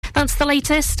That's the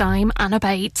latest. I'm Anna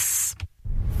Bates.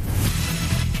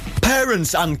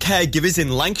 Parents and caregivers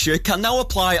in Lancashire can now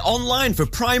apply online for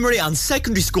primary and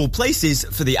secondary school places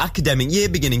for the academic year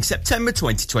beginning September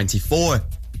 2024.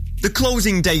 The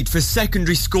closing date for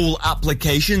secondary school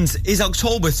applications is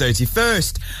October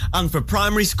 31st, and for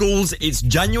primary schools it's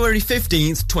January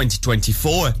 15th,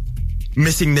 2024.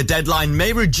 Missing the deadline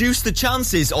may reduce the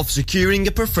chances of securing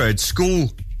a preferred school.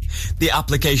 The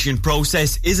application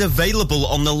process is available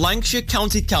on the Lancashire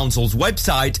County Council's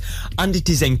website, and it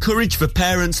is encouraged for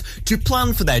parents to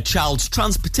plan for their child's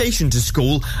transportation to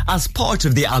school as part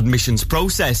of the admissions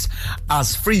process,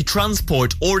 as free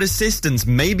transport or assistance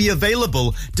may be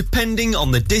available depending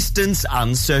on the distance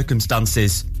and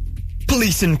circumstances.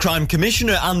 Police and Crime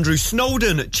Commissioner Andrew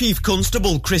Snowden, Chief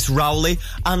Constable Chris Rowley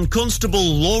and Constable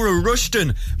Laura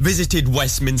Rushton visited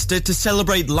Westminster to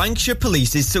celebrate Lancashire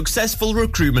Police's successful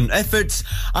recruitment efforts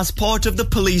as part of the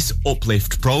Police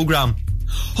Uplift programme.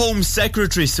 Home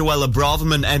Secretary Suella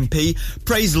Braverman MP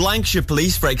praised Lancashire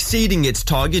Police for exceeding its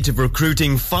target of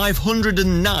recruiting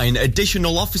 509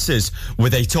 additional officers,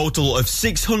 with a total of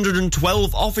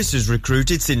 612 officers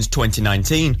recruited since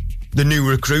 2019. The new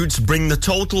recruits bring the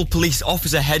total police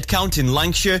officer headcount in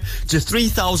Lancashire to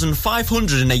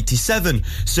 3,587,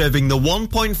 serving the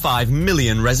 1.5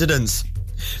 million residents.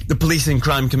 The Police and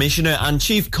Crime Commissioner and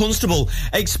Chief Constable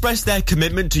expressed their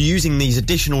commitment to using these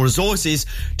additional resources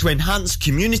to enhance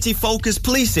community-focused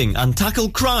policing and tackle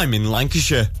crime in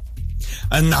Lancashire.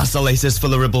 And that's the latest for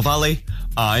the Ribble Valley.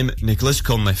 I'm Nicholas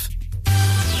Cunliffe.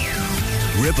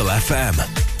 Ribble FM.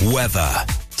 Weather.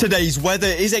 Today's weather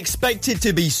is expected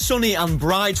to be sunny and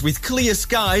bright with clear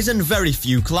skies and very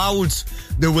few clouds.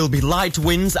 There will be light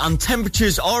winds and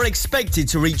temperatures are expected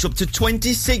to reach up to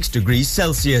 26 degrees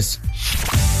Celsius.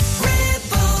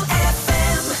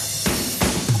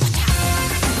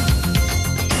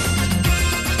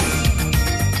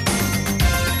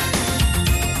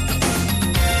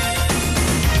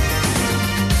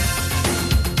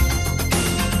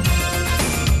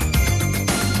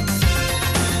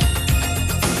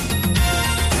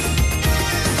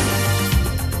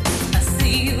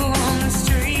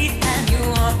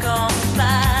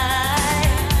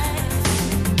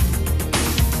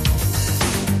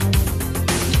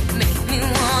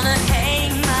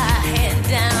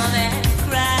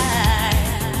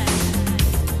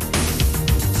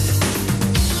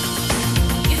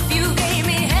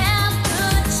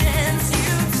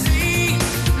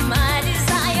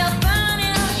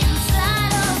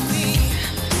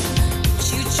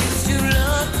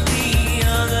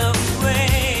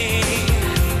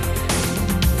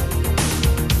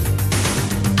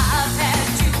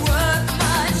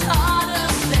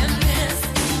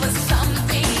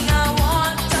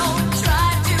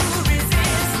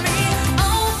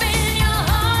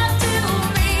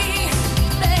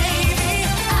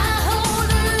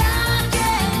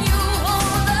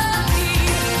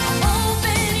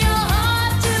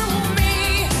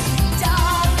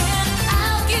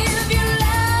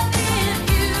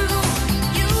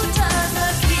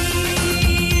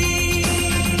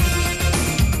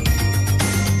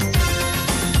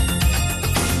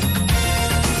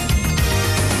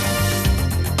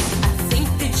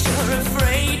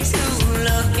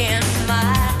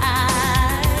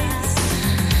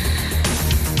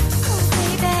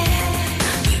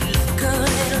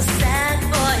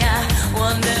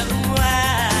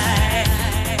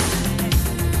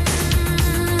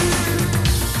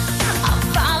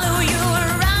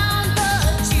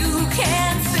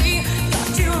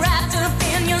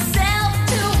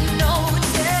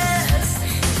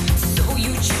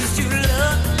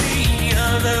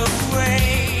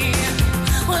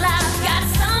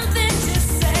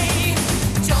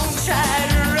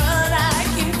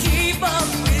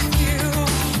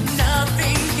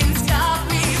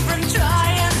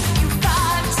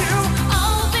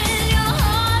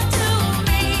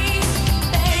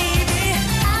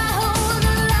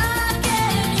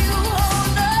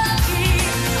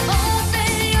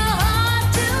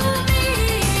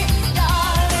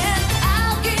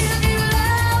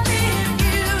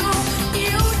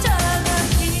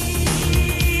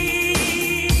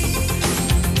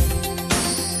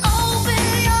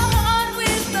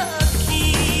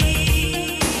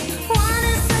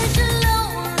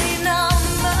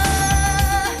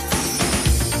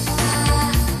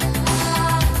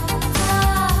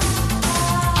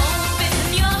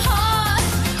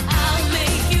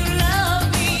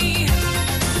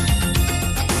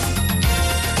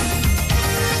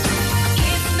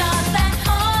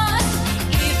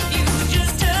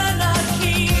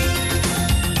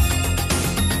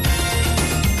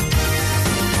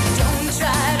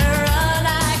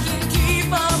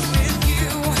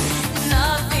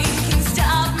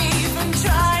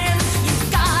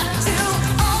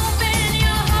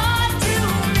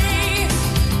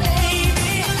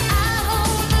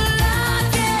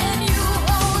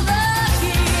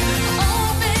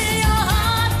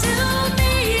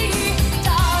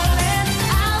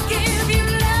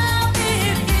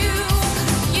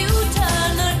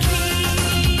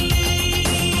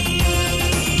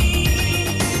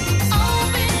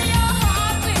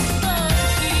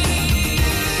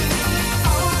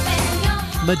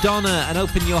 Madonna and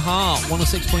Open Your Heart,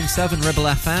 106.7 Ribble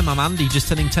FM. I'm Andy, just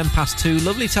turning 2:10.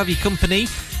 Lovely to have your company.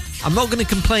 I'm not going to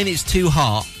complain it's too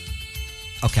hot.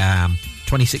 Okay, I am.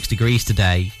 26 degrees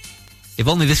today. If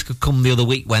only this could come the other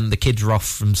week when the kids are off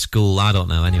from school. I don't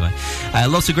know, anyway.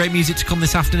 Lots of great music to come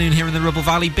this afternoon here in the Ribble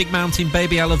Valley. Big Mountain,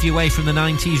 Baby I Love You Way from the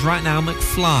 90s. Right now,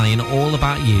 McFly and All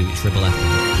About You. It's Ribble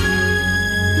FM.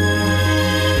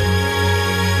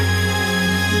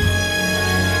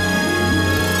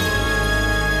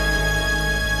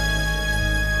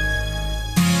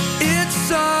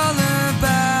 It's all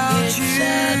about you.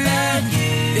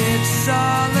 It's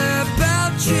all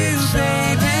about you,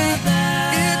 baby.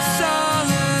 It's all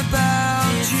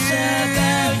about you.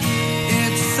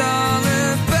 It's all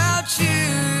about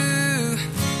you.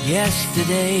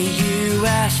 Yesterday you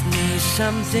asked me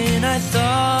something I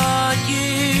thought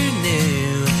you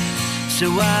knew, so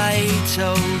I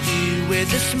told you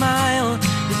with a smile,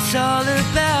 it's all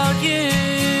about you.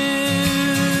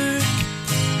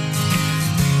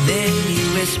 Then you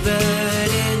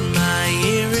whispered in my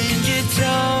ear and you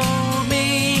told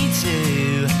me to.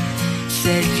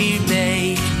 Said you'd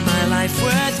make my life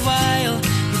worthwhile.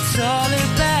 It's all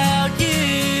about you.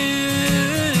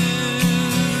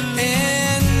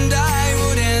 And I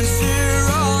would answer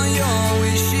all your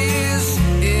wishes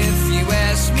if you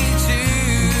asked me to.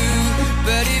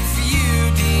 But if you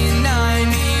deny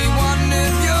me one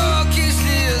of your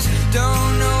kisses,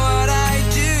 don't know what I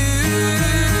do.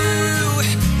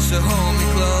 So hold me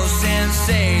close and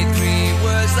say 3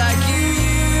 words like you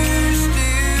used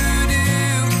to do.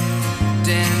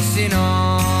 Dancing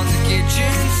on the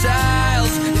kitchen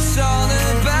tiles, it's all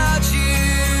about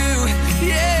you,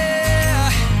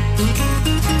 yeah.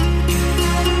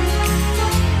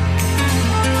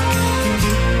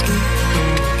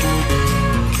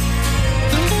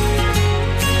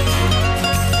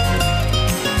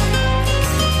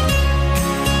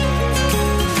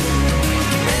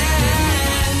 And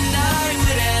I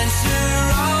would answer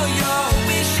all your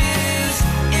wishes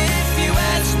if you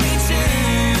asked me to.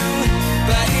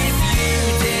 But if you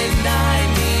deny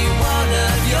me one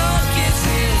of your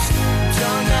kisses,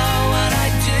 don't know what I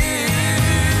do.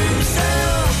 So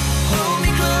hold me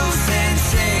close and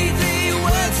say 3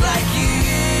 words like you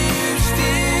used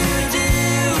to do.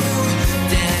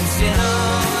 Dancing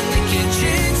on the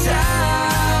kitchen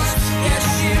tiles, yes,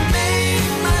 you made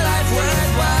my life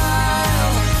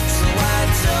worthwhile. So I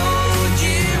told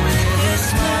you with a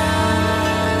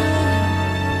smile,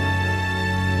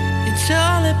 it's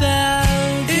all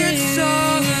about you. It's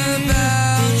all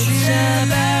about you. It's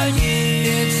about you.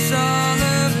 It's all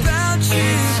about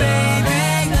you, baby.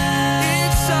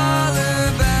 It's all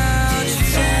about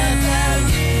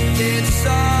you. It's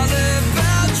all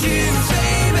about you,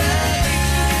 baby.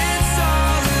 It's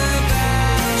all about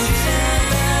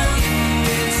you.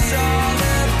 It's all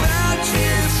about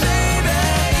you, baby.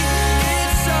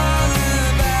 It's all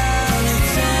about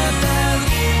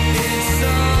you. It's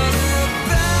all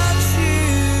about you.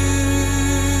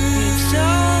 It's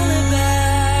all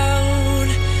about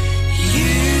you.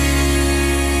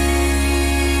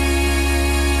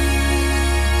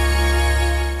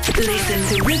 Listen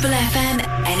to Ribble FM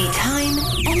anytime,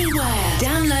 anywhere.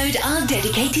 Download our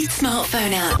dedicated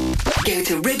smartphone app. Go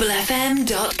to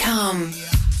ribblefm.com.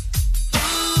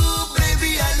 Ooh,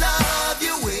 baby, I love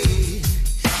your way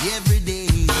every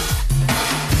day.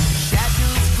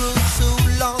 Shadows grow so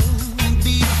long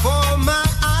before my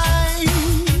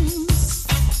eyes,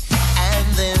 and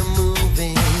they're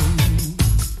moving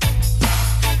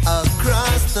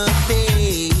across the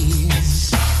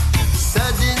page.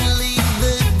 Suddenly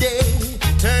the day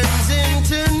turns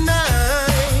into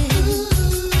night,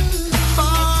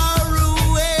 far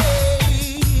away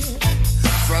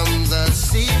from the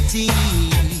sea.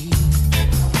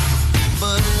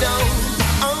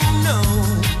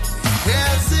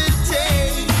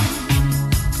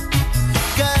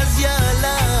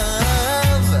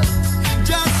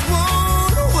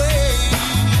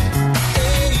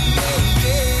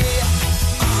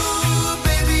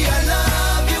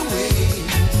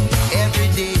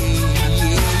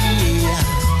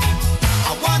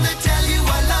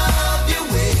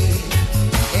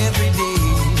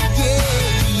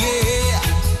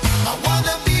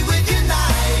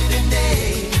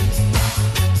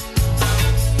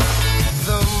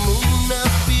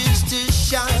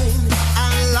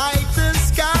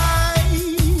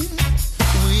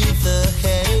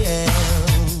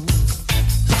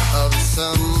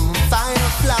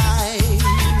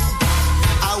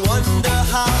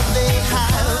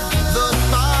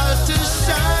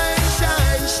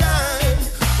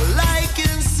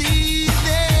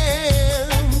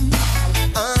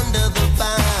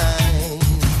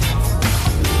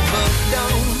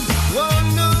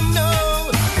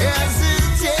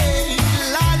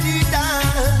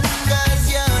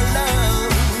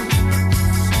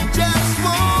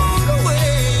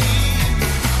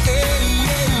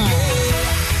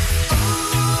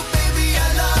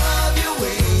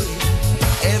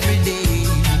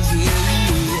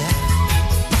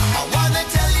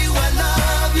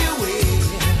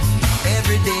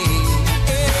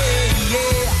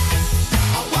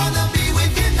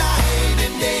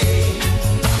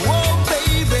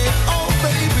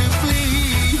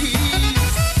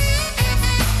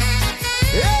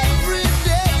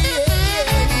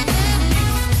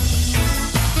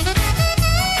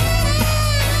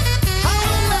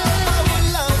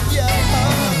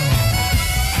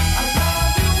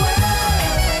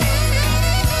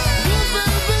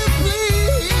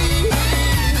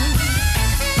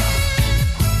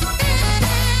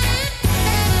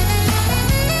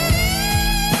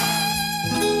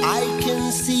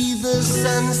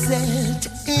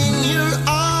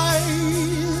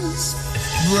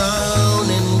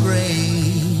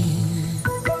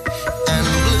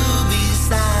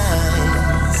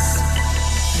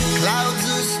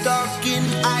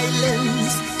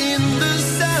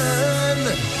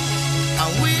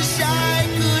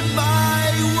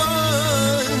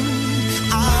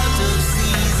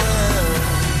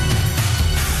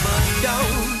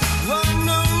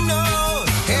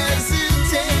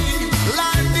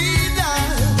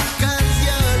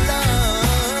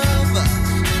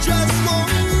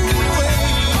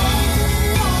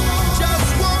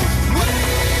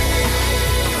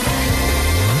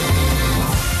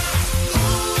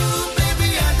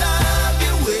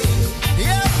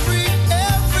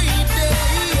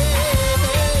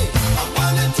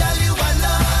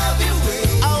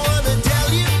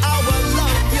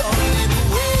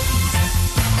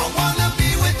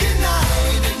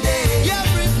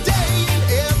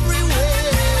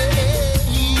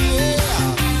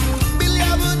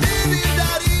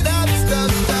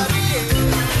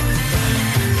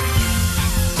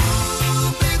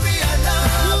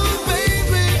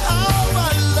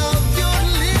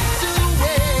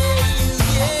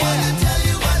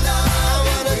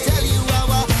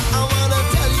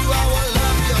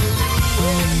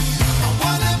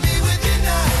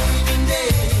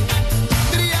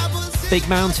 Big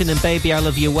Mountain and Baby I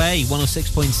Love You Way,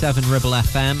 106.7 Ribble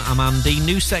FM. I'm Andy.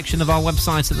 New section of our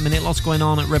website at the minute. Lots going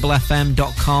on at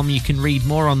ribblefm.com. You can read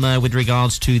more on there with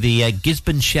regards to the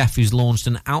Gisborne chef who's launched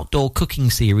an outdoor cooking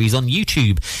series on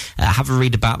YouTube. Have a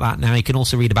read about that now. You can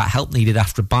also read about help needed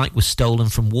after a bike was stolen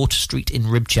from Water Street in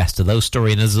Ribchester. Those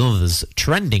stories and others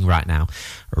trending right now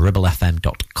at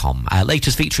ribblefm.com.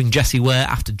 Latest featuring Jessie Ware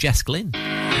after Jess Glynn.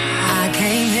 I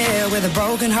came here with a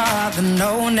broken heart that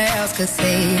no one else could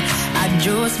see. I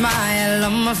drew a smile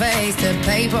on my face to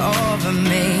paper over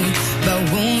me.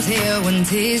 But wounds heal when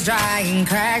tears dry and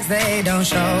cracks they don't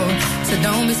show. So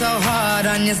don't be so hard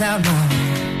on yourself, no.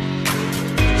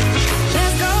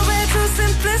 Let's go back to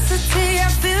simplicity. I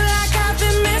feel like I've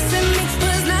been missing me.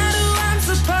 Was not who I'm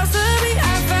supposed to be.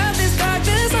 I felt this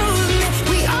darkness over me.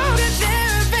 We all get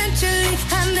there eventually.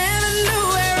 I never knew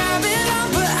where I belong,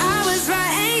 but I was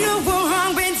right and you were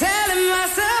wrong. Been telling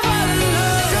myself all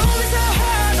along. Don't be so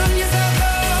hard on yourself,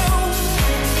 no.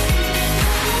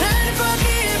 Learn to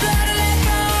forgive, learn to let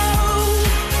go.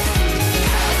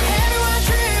 Everyone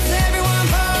trips, everyone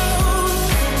falls.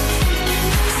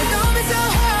 So don't be so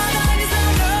hard on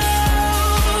yourself, no.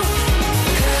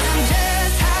 'Cause I'm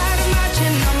just tired of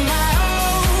marching on my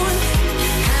own.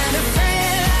 Kind of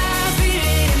afraid I'll feel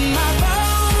it in my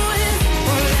bones.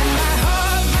 Won't let my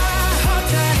heart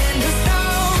turn into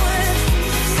stone.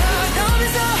 So don't be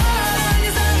so hard on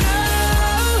yourself, no.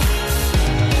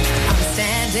 I'm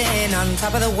standing on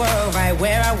top of the world, right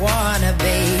where I wanna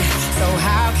be. So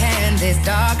how can this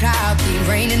dark cloud keep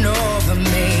raining over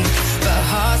me? But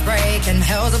hearts break and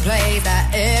hell's a place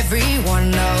that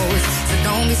everyone knows. So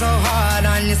don't be so hard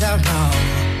on yourself, no.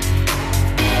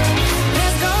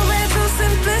 Let's go back to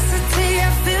simplicity. I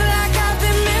feel like I've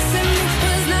been missing me.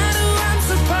 Was not who I'm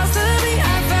supposed to be.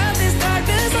 I felt this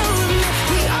darkness over me.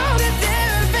 We all get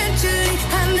there eventually.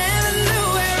 I never knew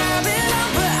where I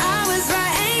belong, but I was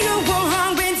right and you were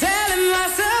wrong. Been telling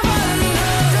myself all along.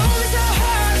 Don't be so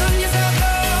hard on yourself,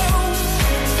 no.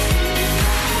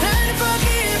 Learn to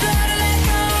forgive, learn to let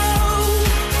go.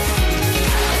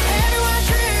 Everyone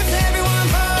trips, everyone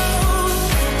falls.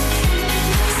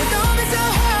 So don't be so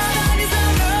hard on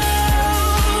yourself, no.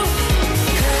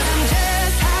 'Cause I'm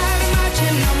just tired of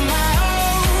marching on my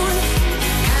own.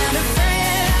 Kind of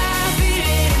afraid I'll feel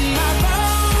it in my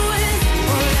bones.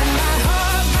 Won't let my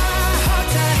heart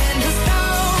turn into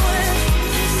stone.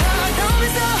 So don't be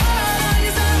so hard on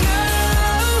yourself, no.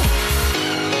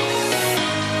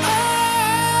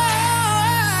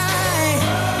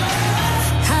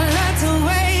 I like to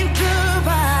wave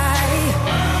goodbye.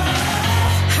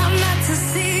 I'm not to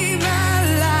see my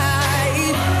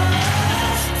life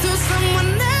through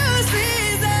someone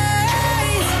else's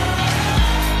eyes.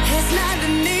 It's not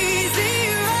an easy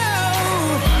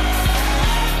road,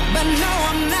 but no,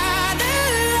 I'm not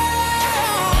alone.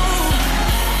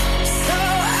 So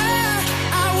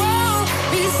I won't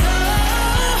be so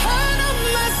hard on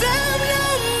myself no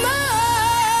more.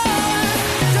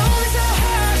 Don't be so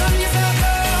hard on yourself,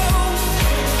 no.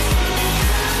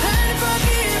 Learn to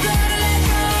forgive, learn to let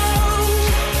go.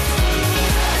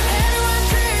 Everyone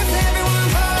trips, everyone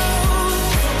falls.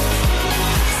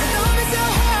 So don't be so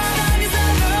hard on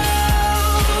yourself, no.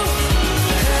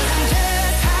 'Cause I'm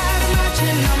just tired of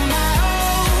marching on my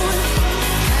own.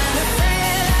 Kind of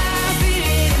afraid I'll feel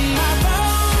it in my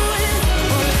bones.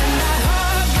 Won't let my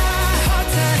heart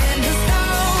turn into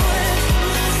stone.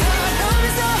 So don't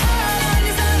be so hard on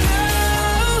yourself, no.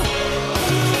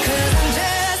 'Cause I'm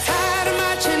just tired of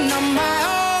marching on my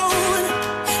own.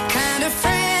 Kind of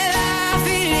afraid I'll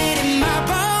feel it in my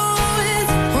bones.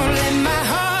 Won't let my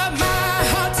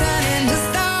heart turn into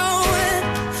stone.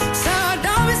 So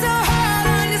don't be so hard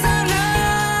on yourself, no.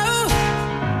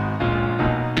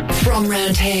 From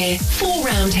round here, for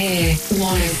round here,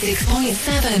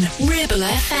 106.7 Ribble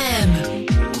FM.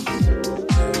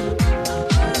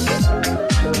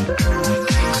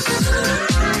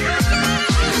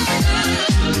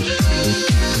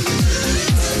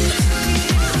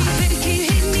 Baby, keep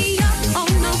hitting me up. Oh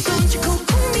no, don't you go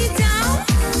cool me down.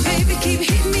 Baby, keep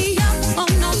hitting me up. Oh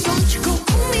no, don't you go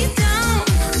cool me down.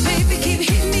 Baby, keep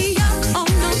hitting me up. Oh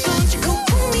no, don't you go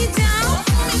cool me down.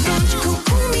 Don't you go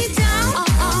cool me down.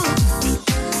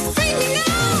 Bring me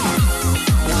now.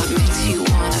 What makes you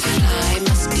wanna fly?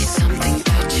 Must be something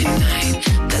about tonight.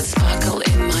 That sparkle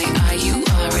in my eye, you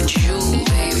are a joy.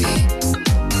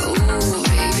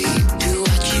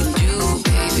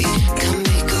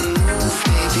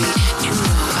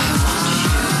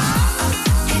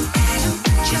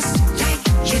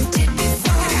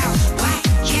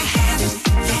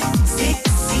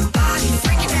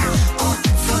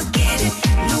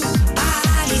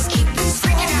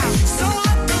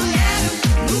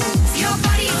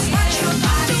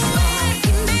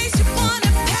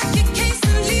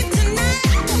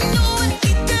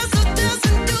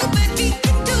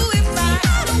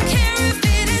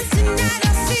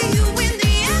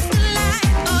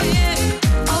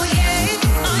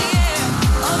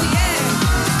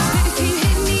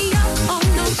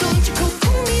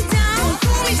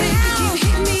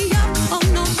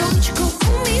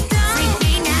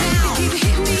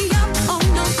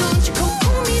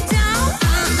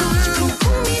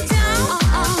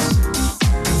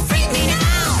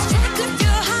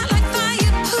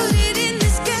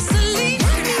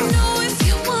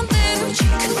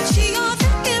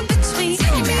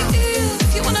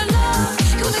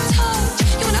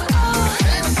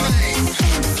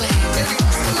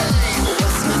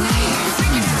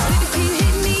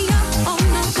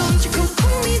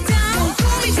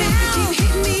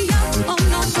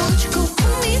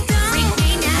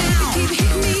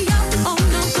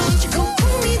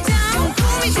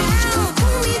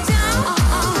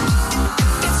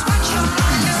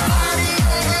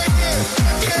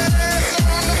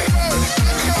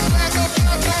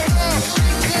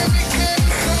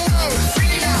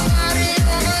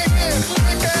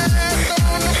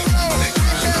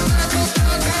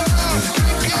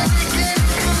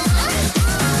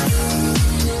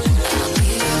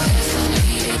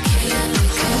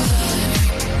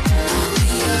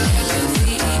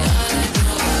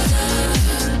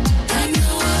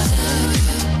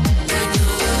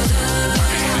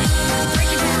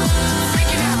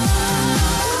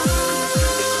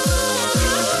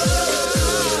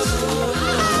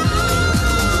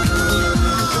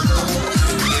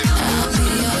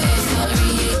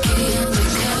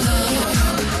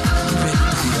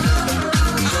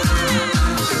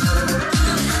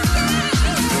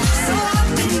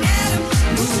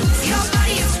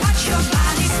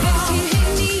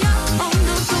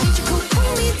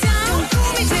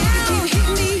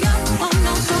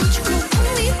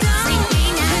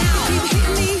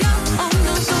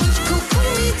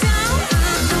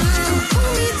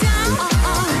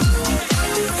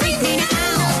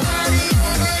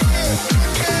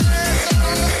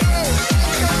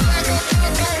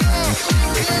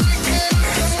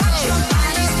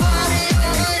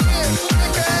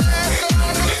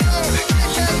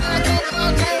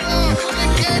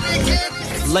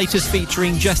 Latest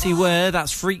featuring Jessie Ware,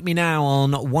 that's Freak Me Now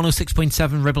on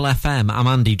 106.7 Ribble FM. I'm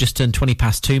Andy, just turned 20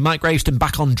 past 2. Mike Graveston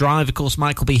back on drive. Of course,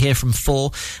 Mike will be here from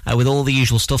 4 with all the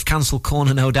usual stuff. Cancel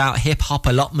Corner, no doubt. Hip-hop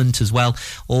allotment as well.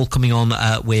 All coming on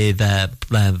with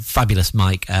fabulous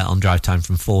Mike on drive time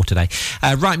from 4 today.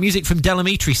 Right, music from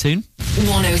Delamitri soon.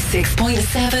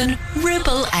 106.7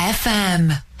 Ribble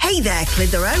FM. Hey there,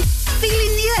 Clitheroe. Feeling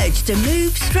the urge to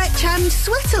move, stretch and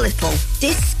sweat a little?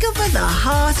 Discover the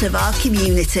heart of our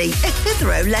community at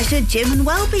Clitheroe Leisure Gym and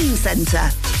Wellbeing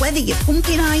Centre. Whether you're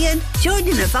pumping iron,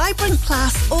 joining a vibrant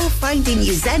class or finding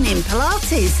your zen in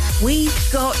Pilates,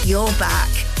 we've got your back.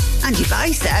 And your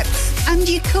biceps and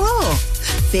your core.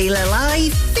 Feel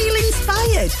alive, feel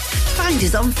inspired. Find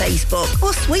us on Facebook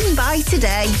or swing by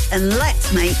today and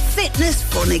let's make fitness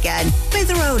fun again.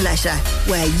 Clitheroe Leisure,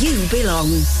 where you belong.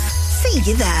 See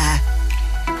you there.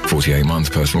 48 months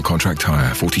personal contract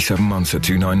hire, 47 months at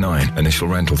 $299. Initial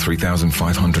rental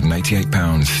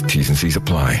 £3,588. T's and C's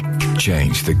apply.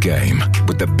 Change the game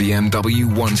with the BMW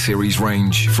 1 Series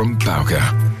range from Bowker.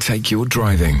 Take your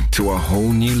driving to a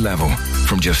whole new level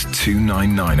from just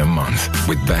 $299 a month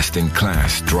with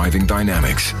best-in-class driving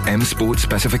dynamics, M Sport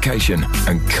specification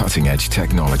and cutting-edge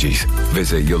technologies.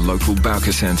 Visit your local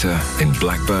Bowker Centre in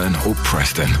Blackburn or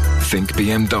Preston. Think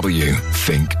BMW.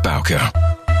 Think Bowker.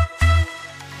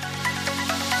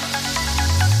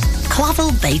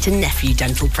 Clavel Bait and Nephew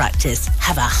Dental Practice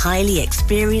have a highly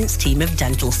experienced team of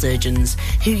dental surgeons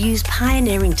who use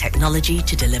pioneering technology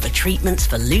to deliver treatments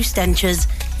for loose dentures,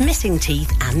 missing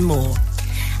teeth and more.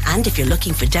 And if you're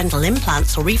looking for dental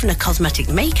implants or even a cosmetic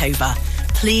makeover,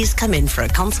 please come in for a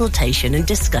consultation and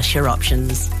discuss your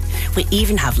options. We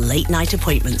even have late night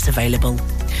appointments available.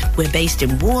 We're based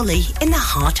in Worley in the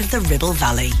heart of the Ribble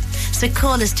Valley. So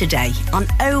call us today on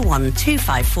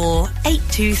 01254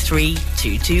 823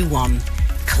 221.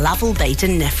 Clavel Bait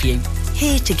and Nephew,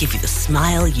 here to give you the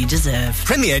smile you deserve.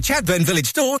 Premier Chadburn Village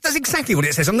Store does exactly what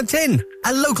it says on the tin.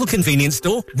 A local convenience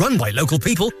store run by local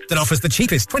people that offers the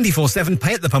cheapest 24/7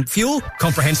 pay-at-the-pump fuel,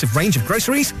 comprehensive range of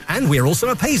groceries, and we're also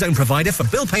a pay zone provider for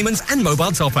bill payments and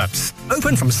mobile top-ups.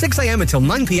 Open from 6 a.m. until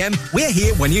 9 p.m. We're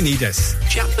here when you need us.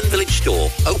 Chapman Village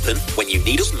Store, open when you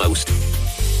need us most.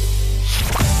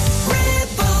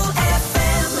 Ribble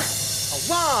FM.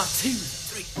 1, 2,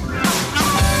 3.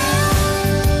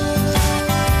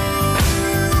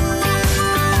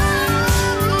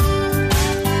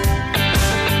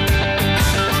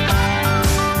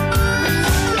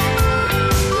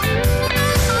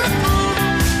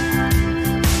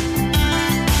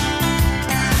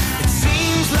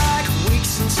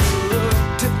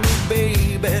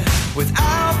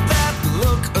 Without that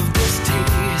look of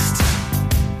distaste,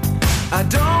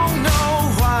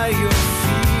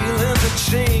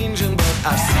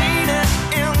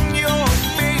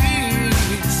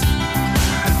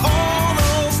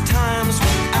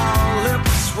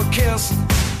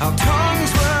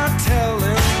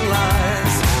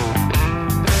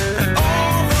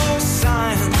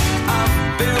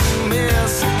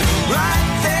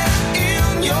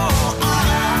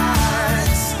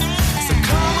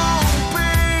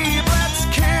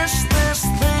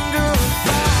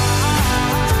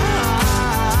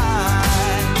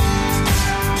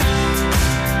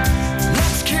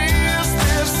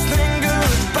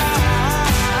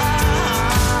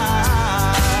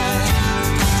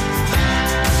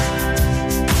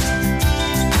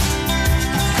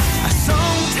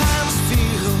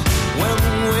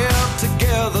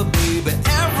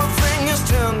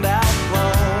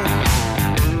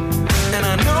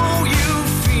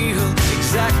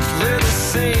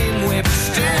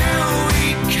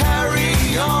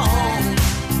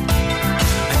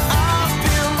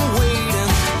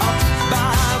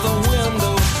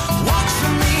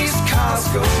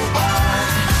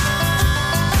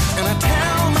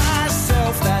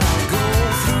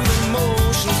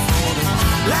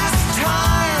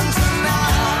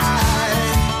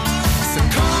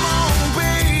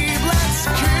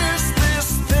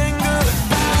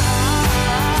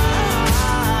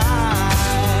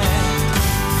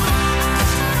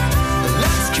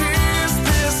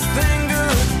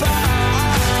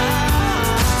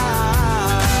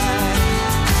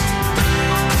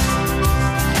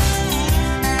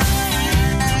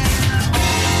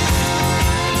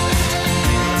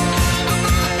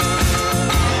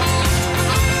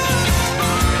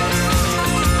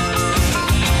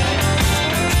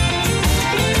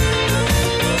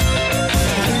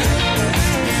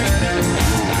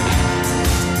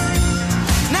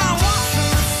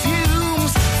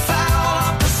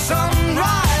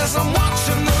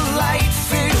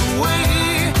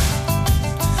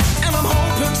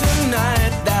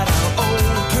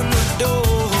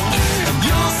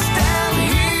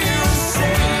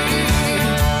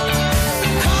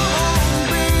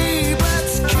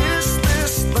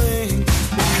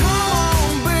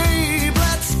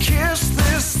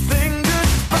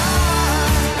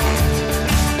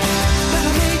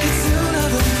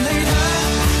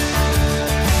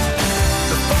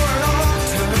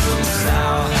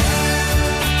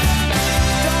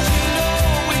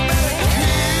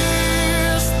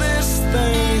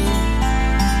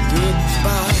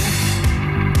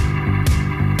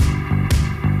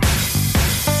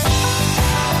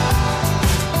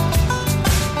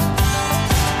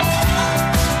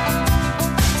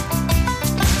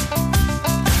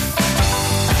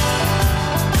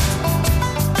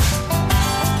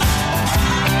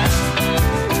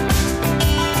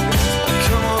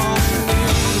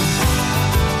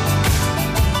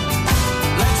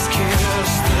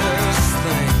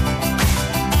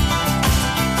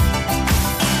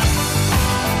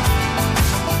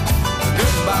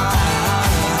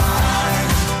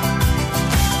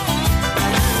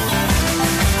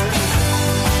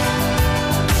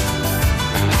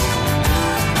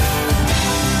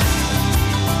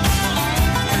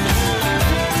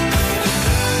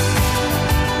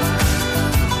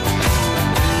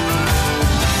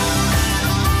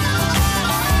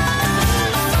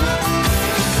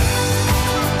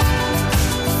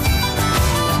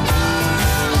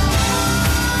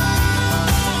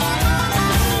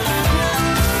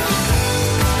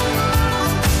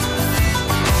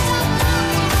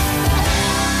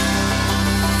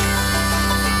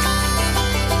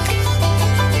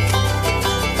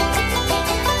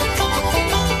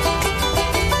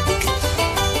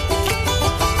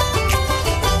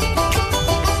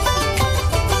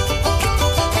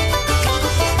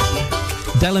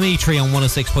 Delamitri on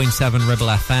 106.7 Ribble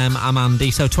FM. I'm Andy.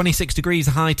 So 26 degrees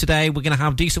high today. We're going to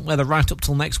have decent weather right up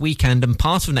till next weekend and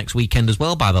part of next weekend as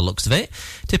well, by the looks of it.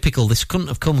 Typical. This couldn't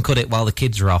have come, could it, while the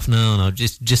kids are off? No,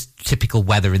 just typical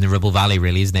weather in the Ribble Valley,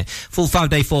 really, isn't it? Full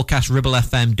 5-day forecast,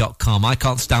 ribblefm.com. I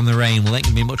can't stand the rain. Well, there ain't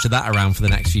going to be much of that around for the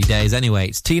next few days anyway.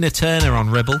 It's Tina Turner on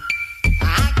Ribble.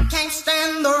 I can't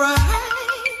stand the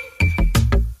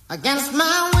rain against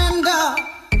my window,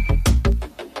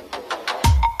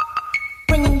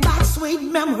 bringing back sweet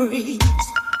memories.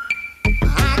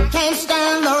 I can't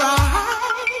stand the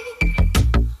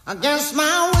rain against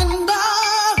my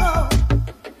window,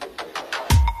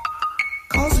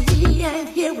 'cause he ain't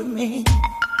here with me.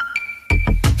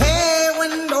 Hey,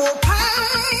 window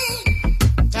pane,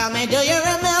 tell me, do you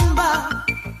remember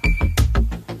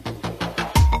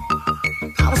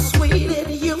how sweet it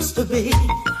used to be?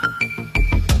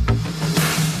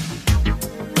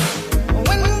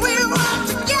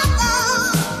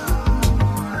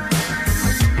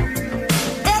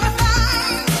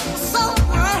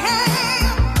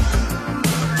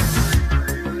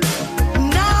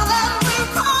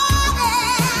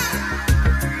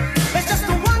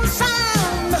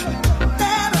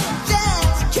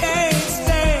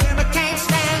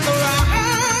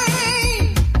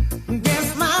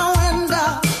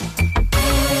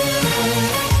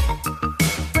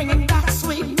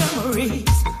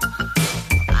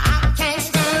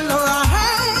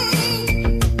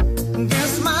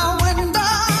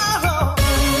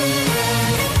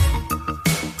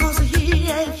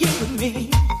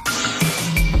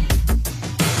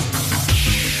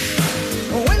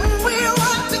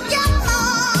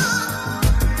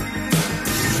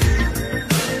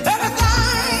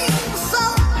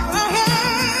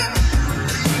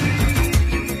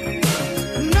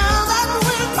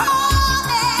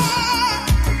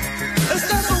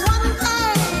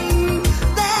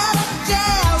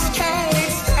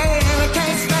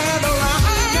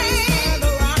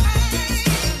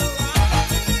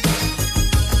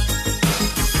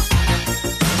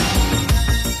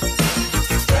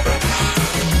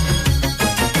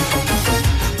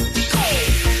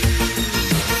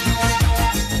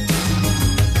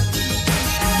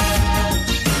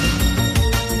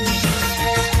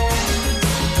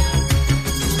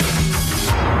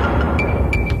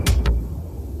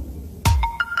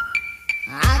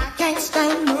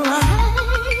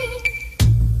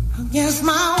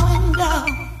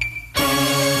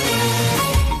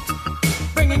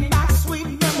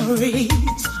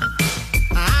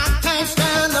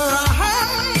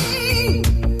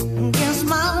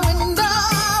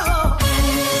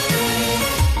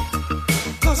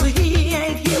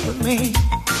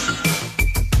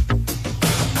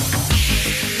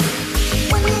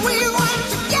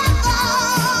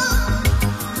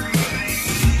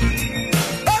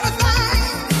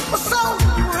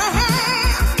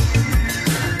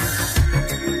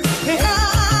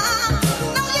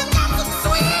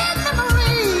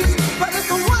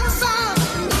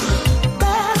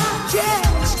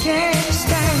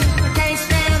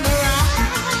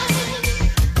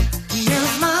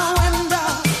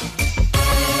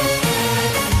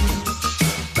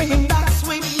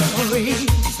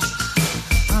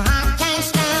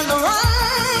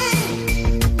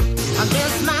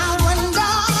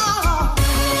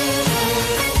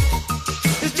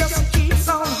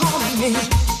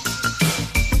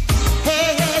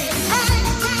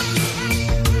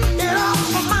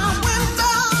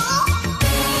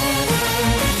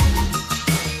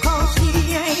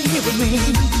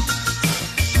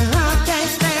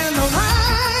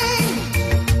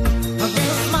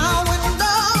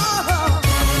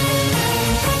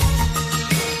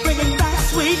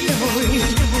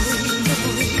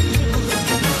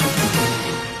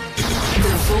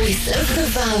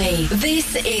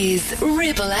 This is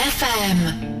Ribble FM.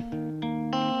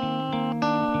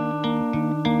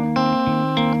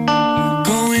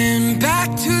 Going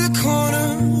back to the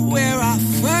corner where I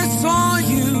first saw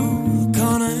you.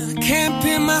 Gonna camp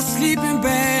in my sleeping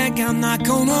bag, I'm not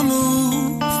gonna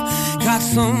move. Got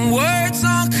some words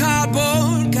on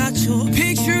cardboard, got your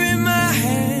picture in my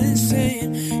hand,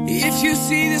 saying, if you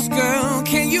see this girl,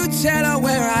 can you tell her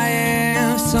where I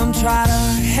am? Some try to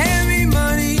hand me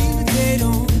money, but they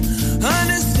don't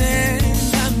understand.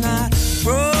 I'm not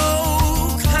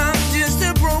broke, I'm just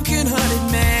a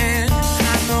broken-hearted man.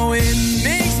 I know it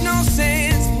makes no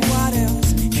sense, but what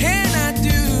else can I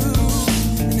do?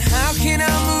 And how can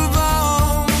I move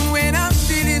on when I'm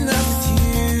still in love with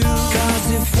you? 'Cause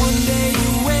if one day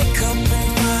you wake up and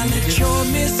find that you're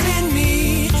missing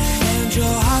me, and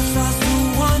your heart starts to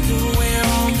wonder where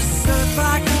on this earth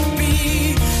I could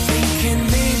be, thinking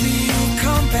maybe you'll come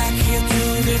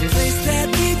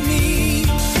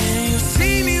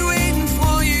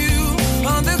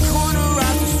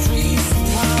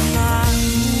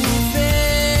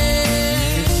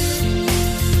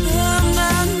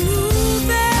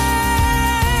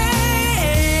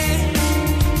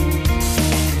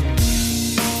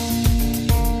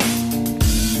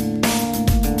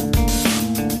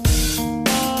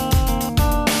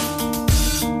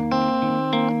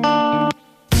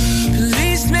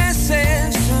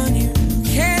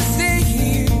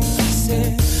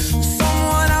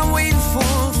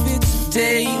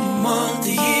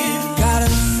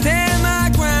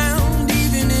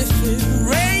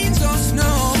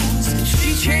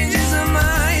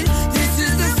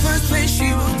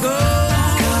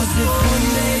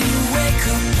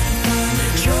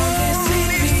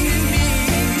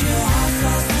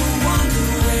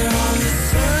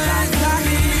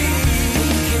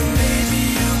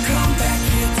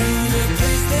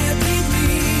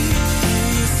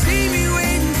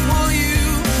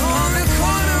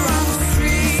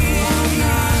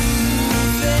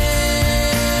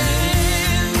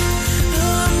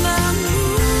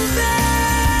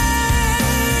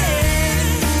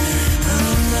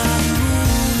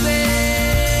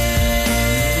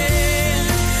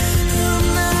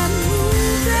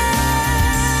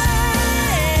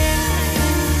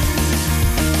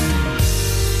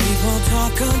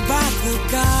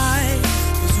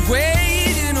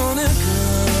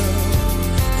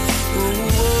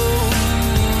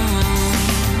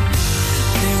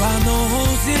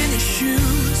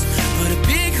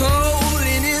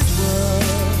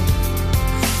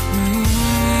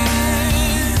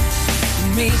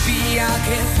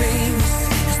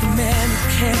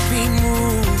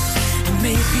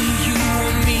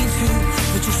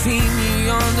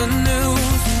the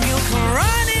news, and you'll come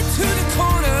running to the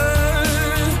corner,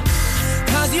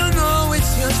 'cause you know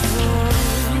it's just for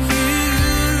you.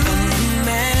 I'm the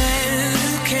man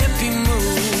who can't be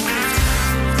moved.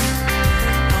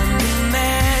 I'm the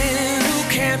man who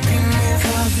can't be moved.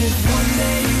 'Cause if one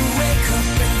day you wake up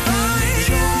and find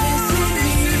you're missing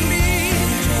me,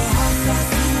 and your heart starts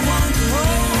to wonder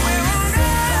where on earth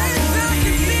I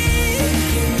could be,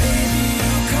 thinking maybe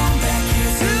you'll come back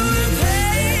here to the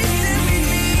place that we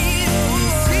meet.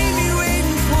 See me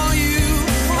waiting for you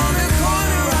on the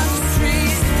corner of the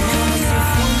street. 'Cause if one day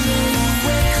you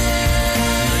wake up and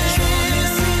you're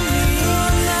missing me, and your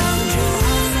heart starts to wonder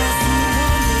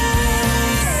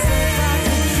where I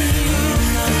could be,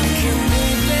 thinking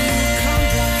maybe you'll come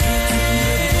back here to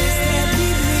the place that we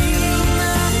meet.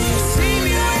 See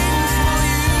me waiting for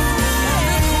you on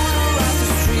the corner of the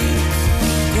street.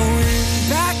 Going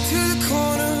back to the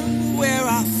corner where I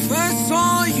first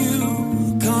saw you.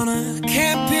 Gonna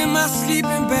camp in my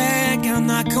sleeping bag. I'm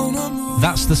not gonna move.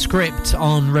 That's the script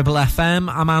on Ribble FM.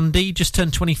 I'm Andy, just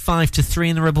turned 25 to 3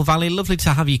 in the Ribble Valley. Lovely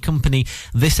to have your company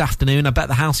this afternoon. I bet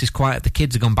the house is quiet. The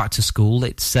kids have gone back to school.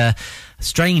 It's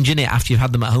strange, isn't it, after you've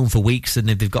had them at home for weeks and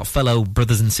they've got fellow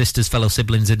brothers and sisters, fellow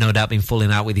siblings who've no doubt been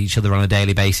falling out with each other on a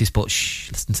daily basis. But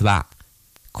shh, listen to that.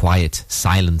 Quiet,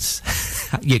 silence.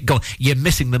 You're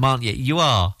missing them, aren't you? You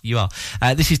are.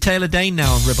 This is Taylor Dane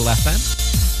now on Ribble FM.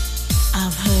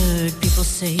 I've heard people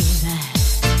say that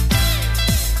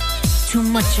too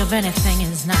much of anything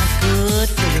is not good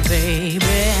for you,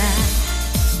 baby.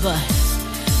 But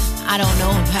I don't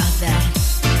know about that.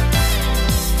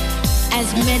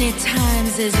 As many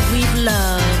times as we've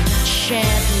loved,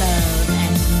 shared love,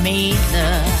 and made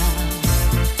love,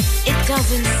 it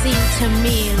doesn't seem to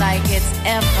me like it's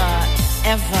ever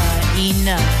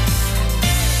enough.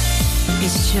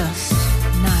 It's just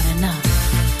not enough.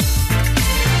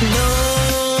 No.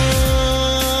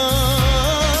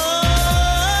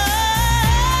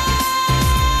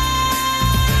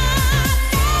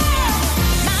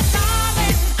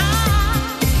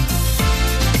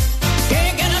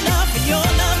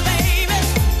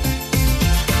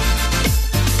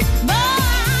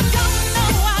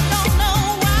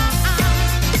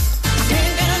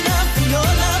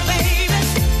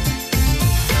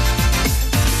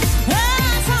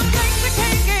 Some things we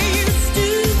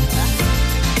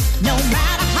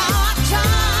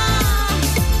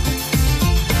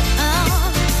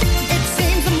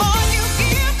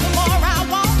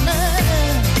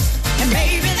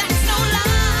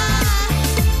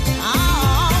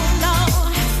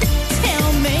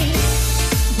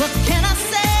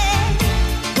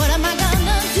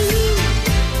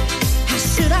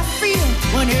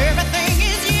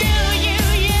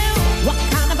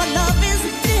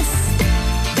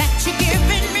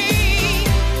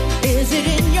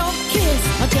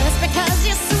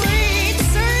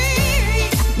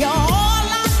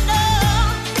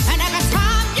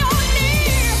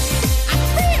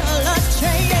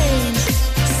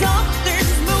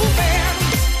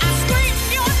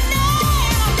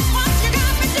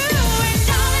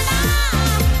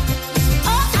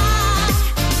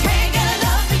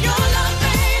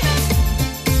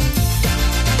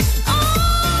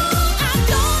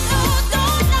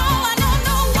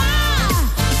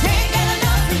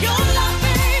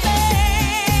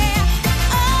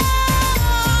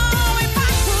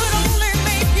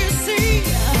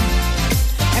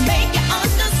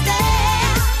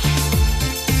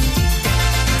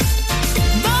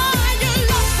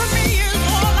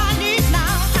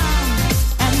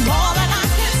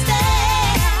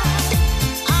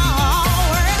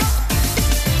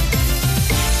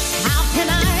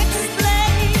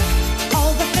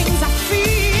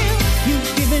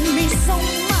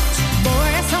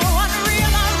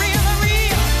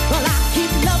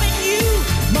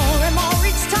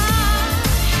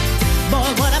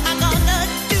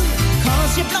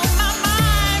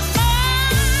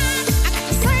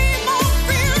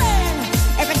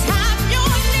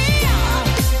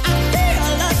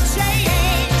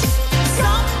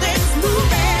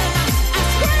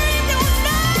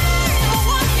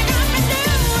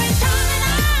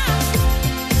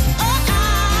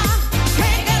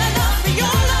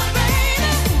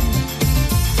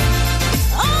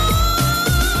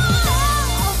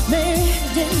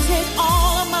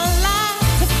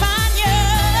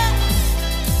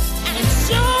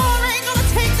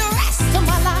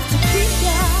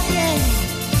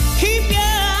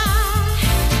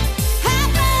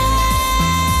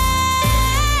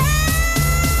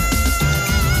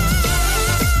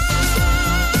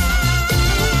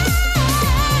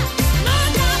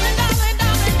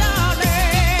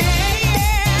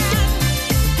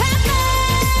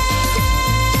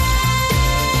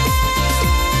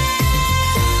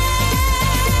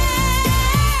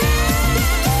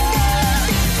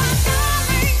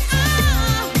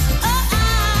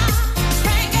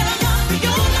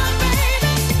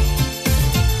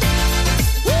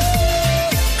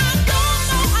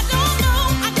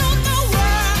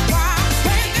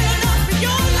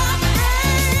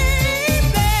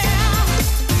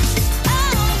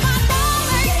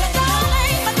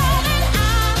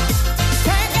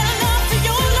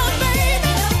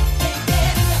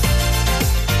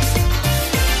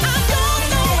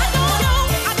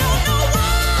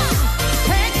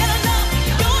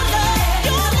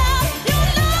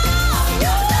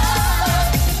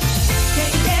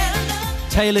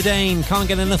Taylor Dane, Can't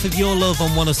Get Enough of Your Love on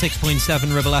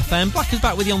 106.7 Ribble FM. Blackers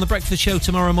back with you on the breakfast show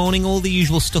tomorrow morning. All the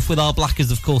usual stuff with our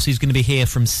Blackers, of course. He's going to be here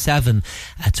from 7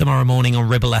 tomorrow morning on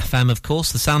Ribble FM, of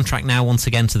course. The soundtrack now, once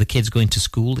again, to the kids going to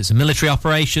school. It's a military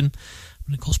operation.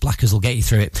 And, of course, Blackers will get you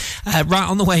through it. Right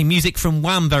on the way, music from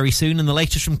Wham very soon, and the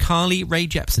latest from Carly Rae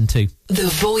Jepsen too. The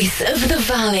voice of the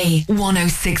valley,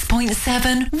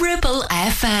 106.7 Ribble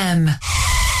FM.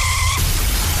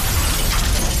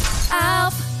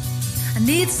 Help, I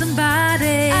need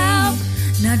somebody. Help,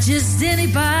 not just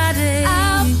anybody.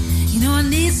 Help, you know I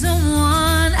need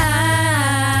someone.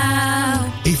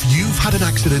 Help. If you've had an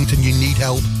accident and you need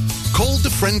help, call the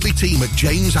friendly team at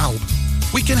James Alp.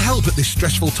 We can help at this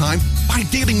stressful time by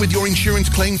dealing with your insurance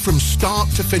claim from start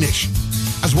to finish.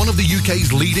 As one of the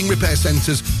UK's leading repair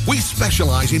centres, we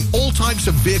specialise in all types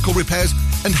of vehicle repairs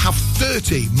and have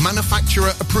 30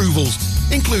 manufacturer approvals,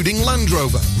 including Land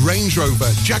Rover, Range Rover,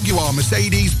 Jaguar,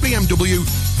 Mercedes, BMW,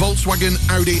 Volkswagen,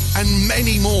 Audi and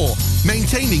many more,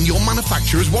 maintaining your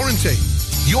manufacturer's warranty.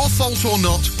 Your fault or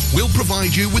not, we'll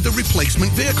provide you with a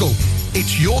replacement vehicle.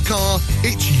 It's your car,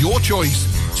 it's your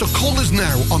choice. So call us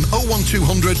now on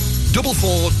 01200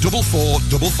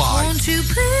 444455. Won't you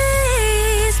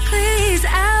please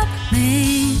help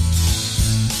me?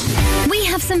 We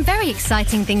have some very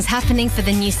exciting things happening for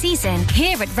the new season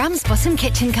here at Ramsbottom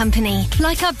Kitchen Company.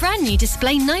 Like our brand new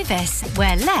display Novus,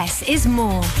 where less is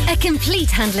more. A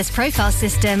complete handless profile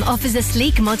system offers a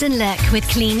sleek modern look with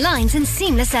clean lines and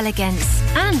seamless elegance.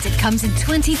 And it comes in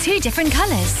 22 different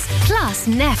colours. Plus,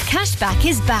 Neff Cashback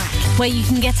is back, where you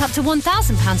can get up to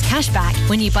 £1,000 cashback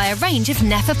when you buy a range of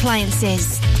Neff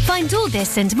appliances. Find all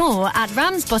this and more at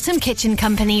Ramsbottom Kitchen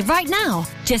Company right now.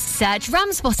 Just search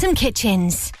Ramsbottom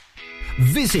Kitchens.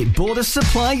 Visit Border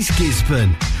Supplies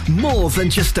Gisborne. More than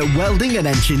just a welding and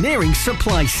engineering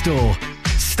supply store.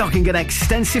 Stocking an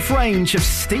extensive range of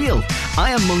steel,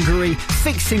 ironmongery,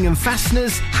 fixing and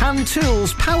fasteners, hand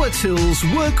tools, power tools,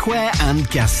 workwear and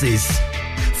gases.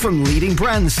 From leading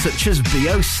brands such as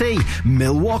BOC,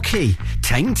 Milwaukee,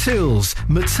 Tang Tools,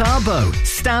 Metabo,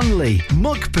 Stanley,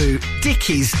 Muck Boot,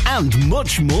 Dickies and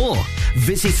much more.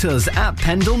 Visit us at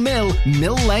Pendle Mill,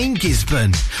 Mill Lane,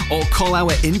 Gisborne, or call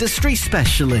our industry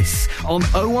specialists on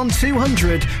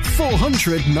 01200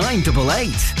 400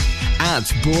 988.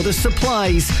 At Border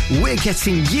Supplies, we're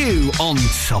getting you on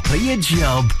top of your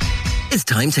job. It's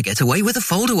time to get away with a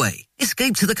foldaway.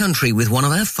 Escape to the country with one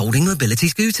of our folding mobility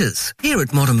scooters. Here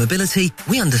at Modern Mobility,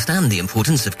 we understand the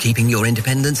importance of keeping your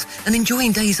independence and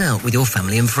enjoying days out with your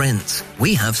family and friends.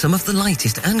 We have some of the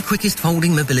lightest and quickest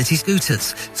folding mobility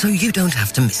scooters, so you don't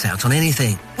have to miss out on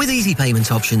anything. With easy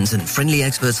payment options and friendly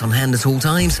experts on hand at all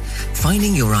times,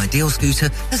 finding your ideal scooter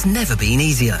has never been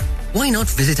easier. Why not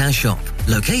visit our shop,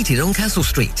 located on Castle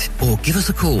Street, or give us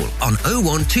a call on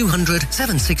 01200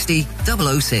 760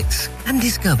 006 and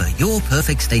discover your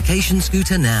perfect staycation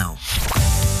scooter now.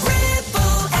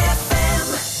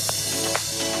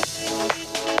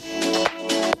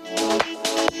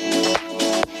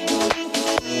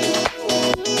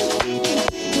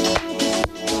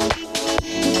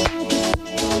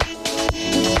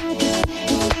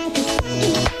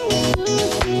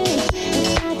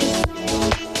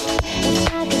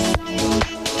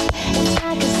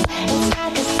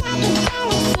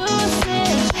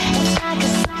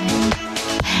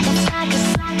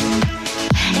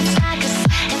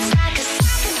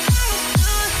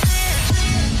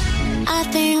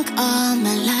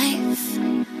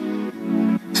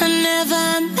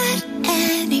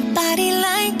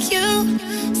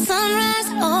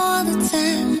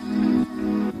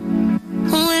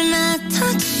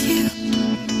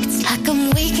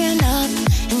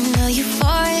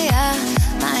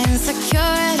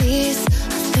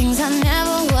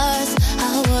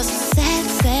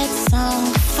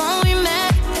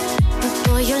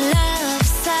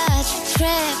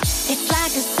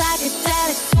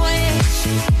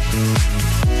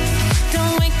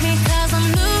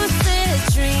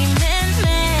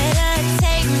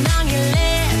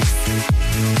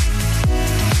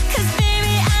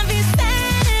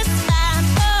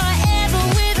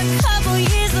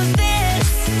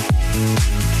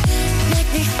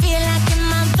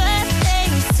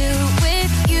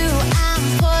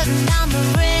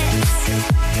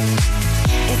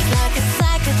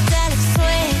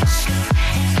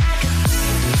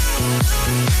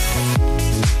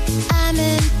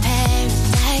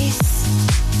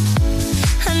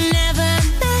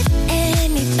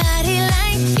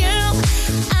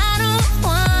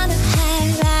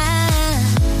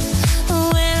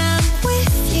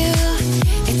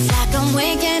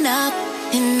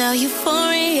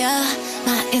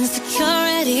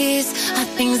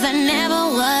 as I never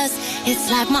was. It's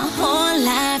like my whole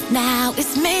life now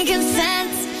is making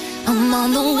sense. I'm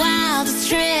on the wildest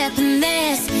trip in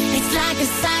this. It's like a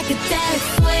psychedelic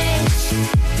switch.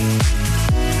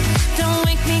 Don't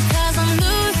wake me 'cause I'm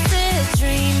lucid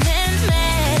dreaming,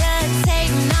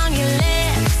 meditating on your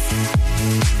lips.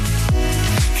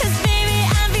 'Cause baby,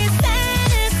 I'll be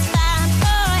satisfied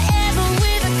forever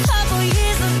with a couple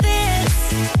years of this.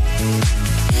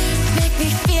 Make me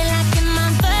feel like in my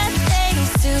birthday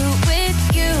suit with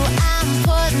you, I'm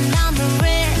putting on the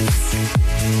Ritz.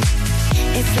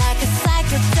 It's like a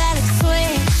psychedelic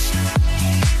switch.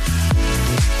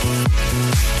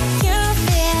 You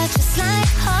feel just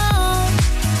like home.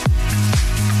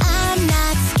 I'm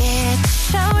not scared to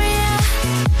show you.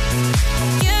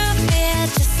 You feel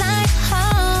just like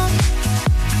home.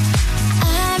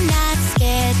 I'm not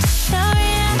scared to show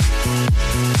you.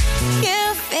 You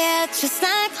feel just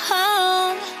like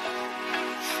home.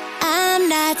 I'm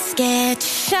not scared to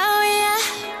show you.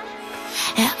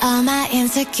 And all my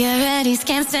insecurities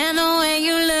can't stand the way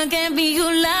you look at me. You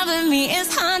loving me,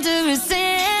 it's hard to resist.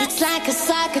 It's like a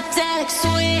psychedelic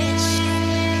switch.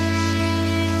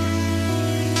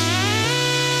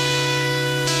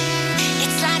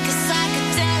 It's like a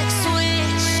psychedelic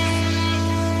switch.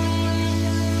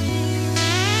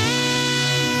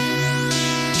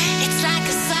 It's like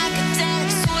a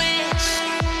psychedelic switch.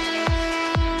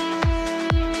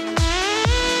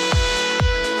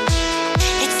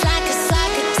 It's like a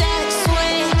psychedelic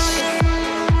switch.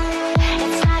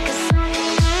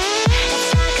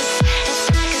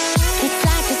 It's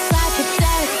like a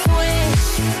psychedelic switch.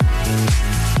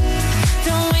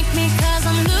 Don't wake me 'cause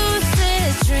I'm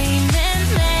lucid dreaming,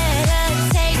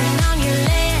 meditating on your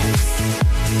lips.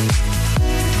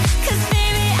 'Cause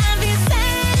baby, I'll be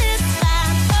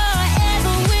satisfied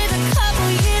forever with a couple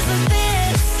years of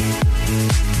this.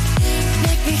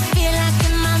 Make me feel like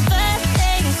in my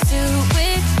birthday suit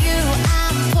with you,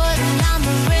 I'm putting on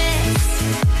the Ritz.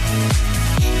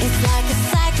 It's like a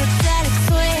psychedelic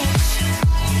switch.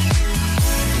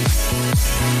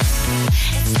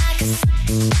 It's like a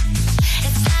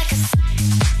it's like a it's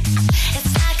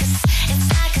like a it's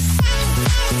like a it's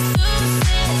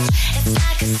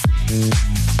like a it's like a it's like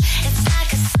a it's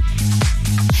like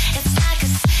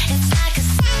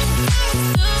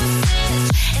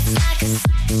a it's like a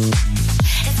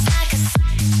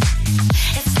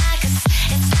it's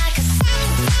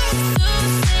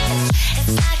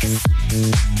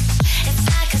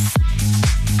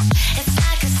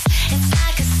like a it's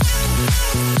like a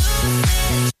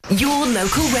Your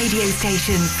local radio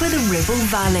station for the Ribble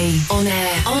Valley. On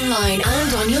air, online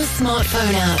and on your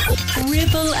smartphone app.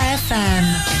 Ribble FM.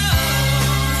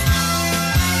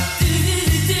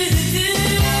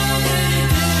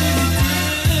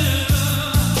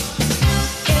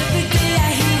 Every day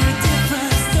I hear a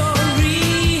different story.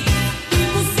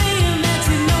 People saying that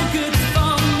you're no good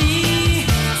for me.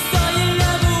 Saw your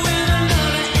lover with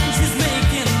another and she's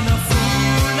making a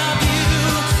fool of you.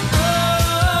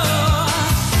 Oh,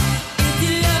 if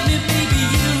you love me, baby,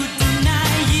 you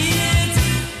deny it.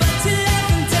 But you laugh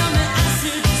and tell me I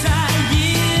should try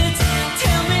it.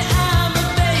 Tell me I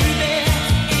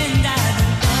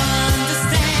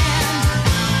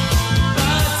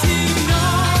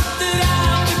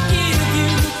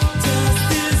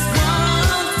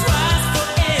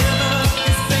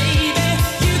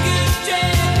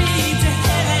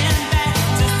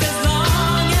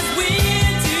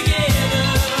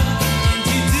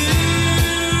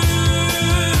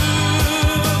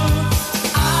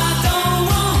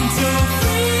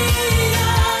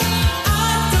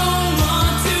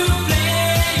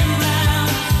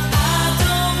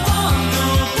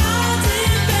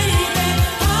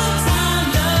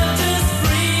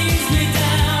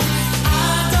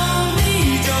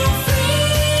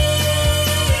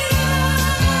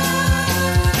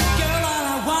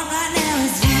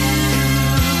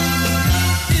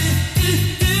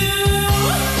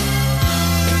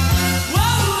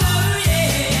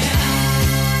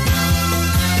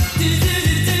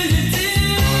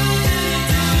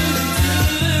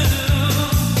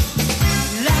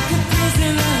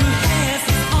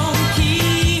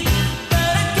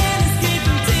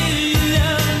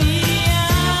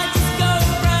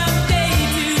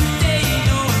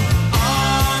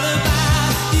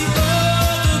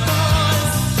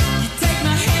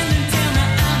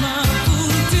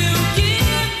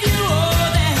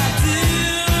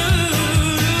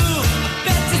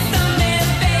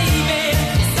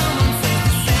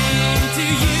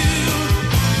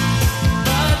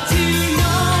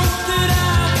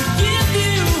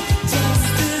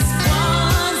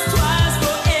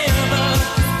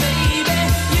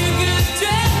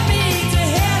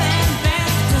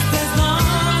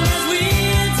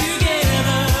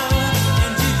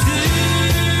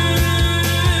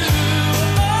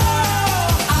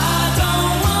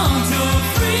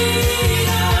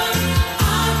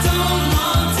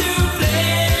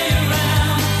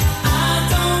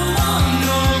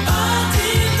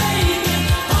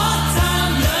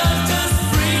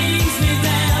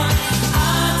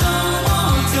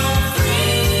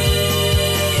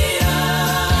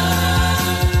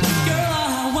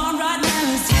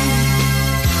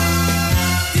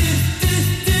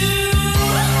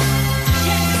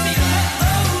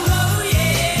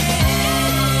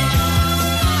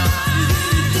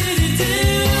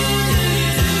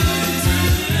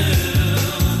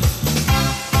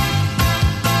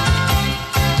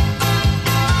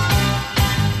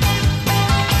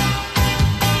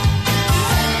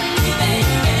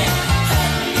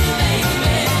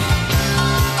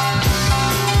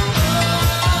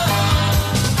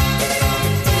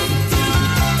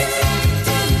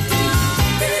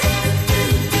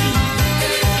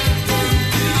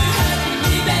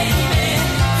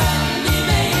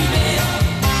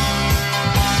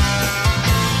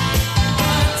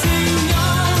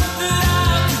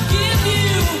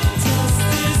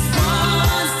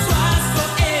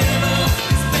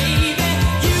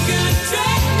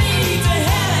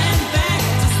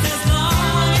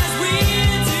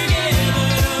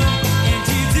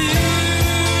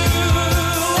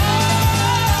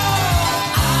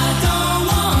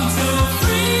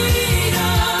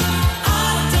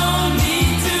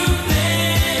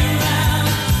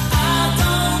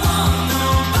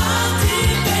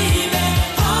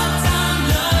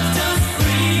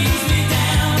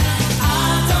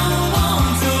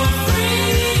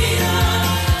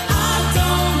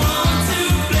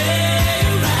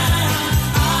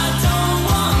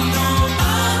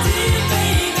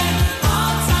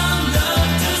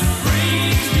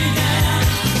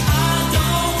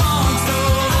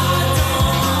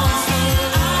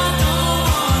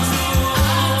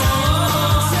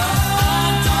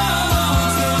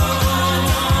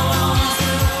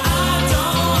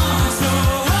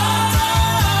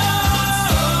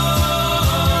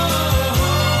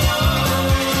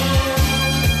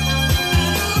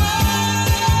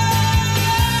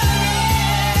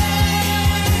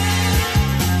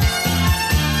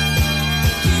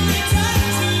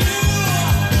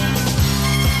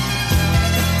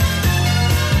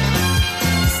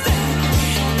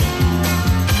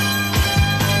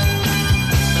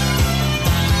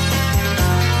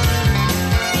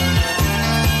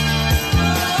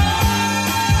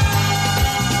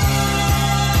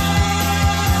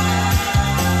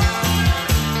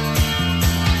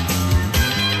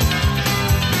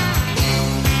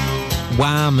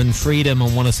Wham and Freedom on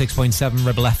 106.7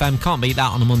 Ribble FM. Can't beat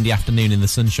that on a Monday afternoon in the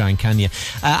sunshine, can you?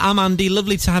 I'm Andy.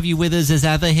 Lovely to have you with us as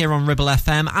ever here on Ribble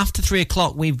FM. After 3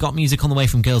 o'clock, we've got music on the way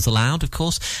from Girls Aloud, of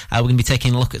course. We're going to be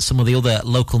taking a look at some of the other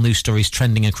local news stories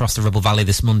trending across the Ribble Valley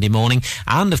this Monday morning.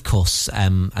 And, of course,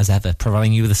 as ever,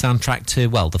 providing you with a soundtrack to,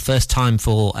 well, the first time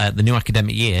for the new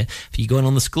academic year for you going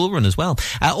on the school run as well.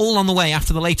 All on the way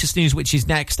after the latest news, which is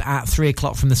next at 3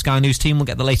 o'clock from the Sky News team. We'll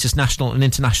get the latest national and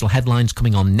international headlines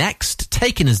coming on next.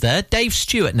 Taking us there, Dave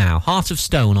Stewart now, Heart of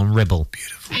Stone on Ribble.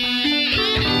 Beautiful.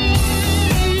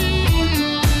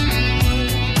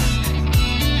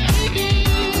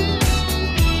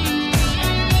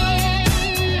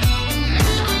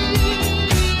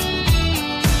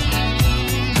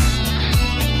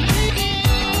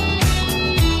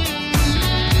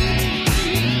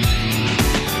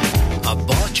 I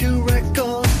bought your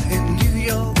record in New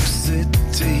York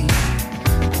City,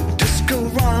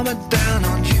 Disco-Rama down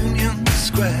on Union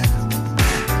Square.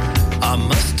 I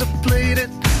must have played it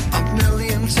a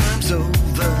million times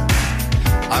over.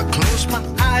 I closed my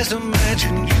eyes,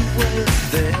 imagine you were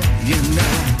there. You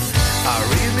know, I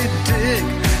really dig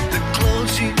the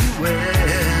clothes you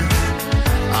wear.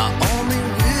 I only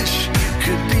wish you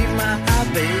could be my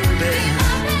baby.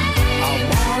 I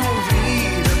wanna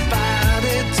read about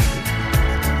it.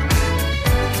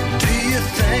 Do you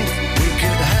think we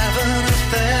could have an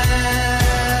affair?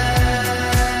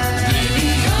 Maybe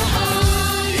your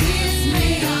heart is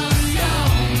made of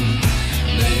stone.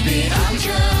 Maybe I'm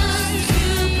just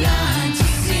too blind to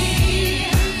see.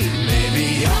 Maybe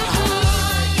your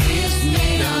heart is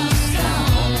made of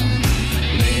stone.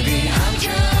 Maybe I'm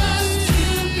just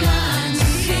too blind to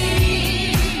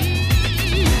see.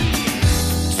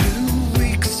 2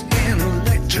 weeks in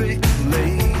Electric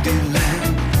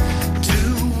Ladyland.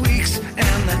 2 weeks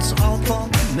and that's all for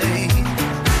me.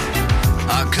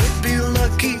 I could be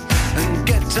lucky and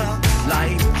get up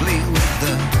lightly with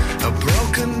a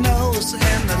broken nose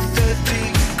and a 3rd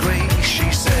degree. She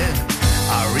said,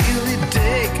 I really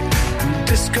dig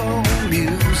disco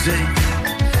music.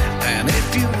 And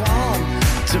if you want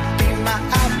to be my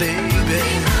baby,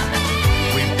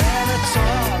 we better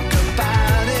talk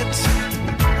about it.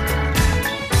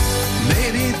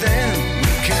 Maybe then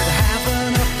we could have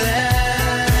an affair.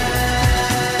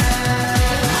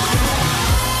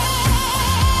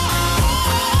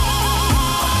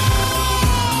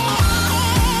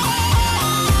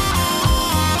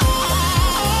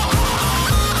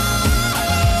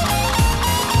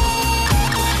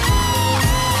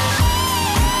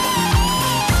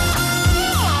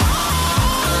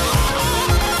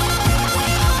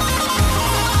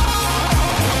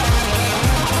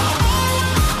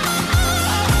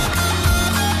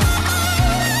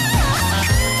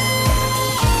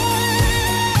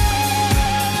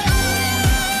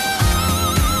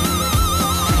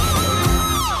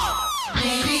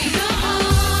 Maybe your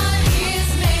heart is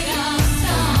made of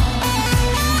stone.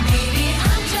 Maybe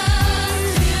I'm just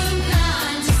too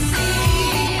blind to see.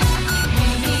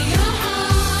 Maybe your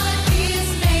heart is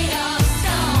made of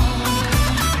stone.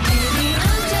 Maybe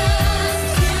I'm just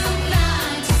too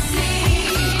blind to see.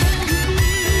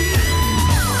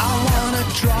 I wanna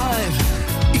drive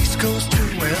East Coast to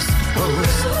West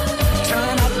Coast,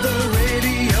 turn up the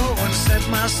radio and set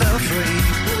myself free.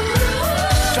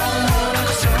 Don't wanna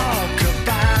talk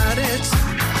about it.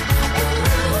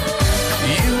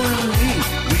 You and me,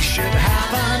 we should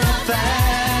have an affair.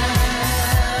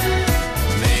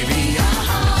 Maybe your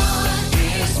heart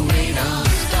is made of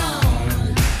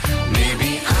stone.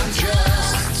 Maybe I'm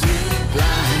just too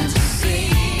blind to see.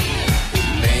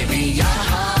 Maybe your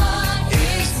heart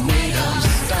is made of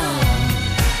stone.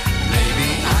 Maybe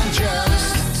I'm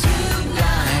just too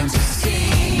blind to see.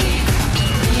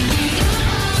 Maybe your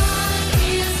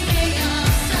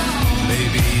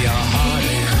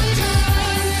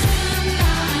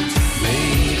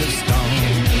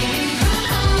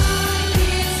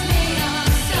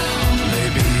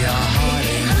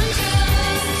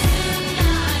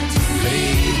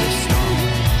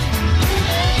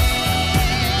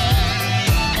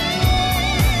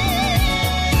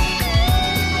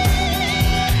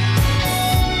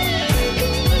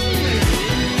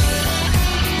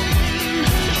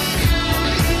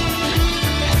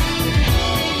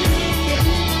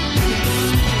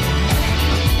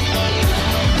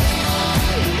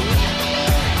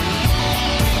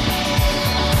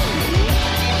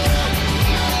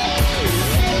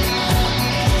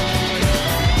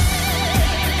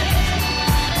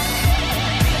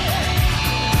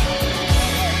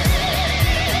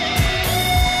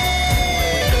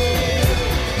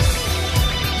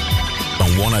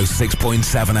 106.7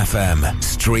 FM,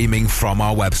 streaming from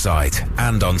our website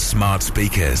and on smart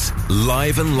speakers.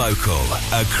 Live and local,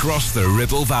 across the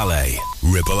Ribble Valley.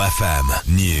 Ribble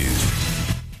FM News.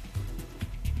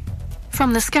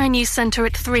 From the Sky News Centre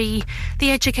at 3,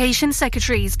 the Education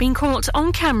Secretary has been caught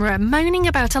on camera moaning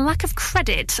about a lack of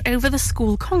credit over the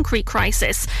school concrete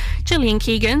crisis. Gillian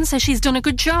Keegan says she's done a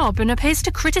good job and appears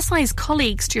to criticise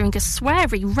colleagues during a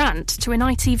sweary rant to an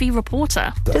ITV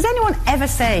reporter. Does anyone ever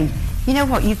say, you know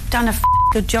what, you've done a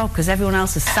good job because everyone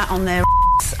else has sat on their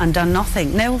and done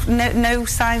nothing? No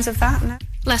signs of that? No?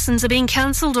 Lessons are being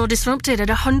cancelled or disrupted at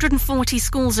 140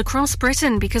 schools across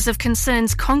Britain because of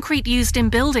concerns concrete used in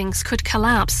buildings could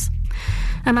collapse.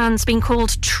 A man's been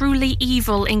called truly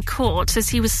evil in court as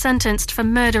he was sentenced for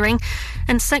murdering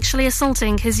and sexually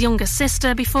assaulting his younger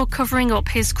sister before covering up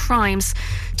his crimes.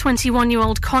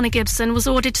 21-year-old Connor Gibson was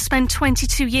ordered to spend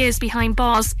 22 years behind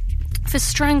bars for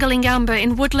strangling Amber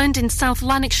in Woodland in South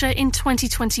Lanarkshire in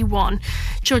 2021.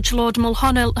 Judge Lord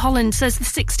Mulholland says the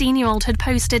 16-year-old had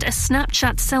posted a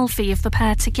Snapchat selfie of the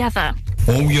pair together.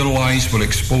 All your lies were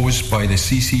exposed by the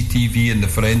CCTV and the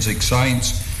forensic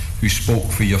science who spoke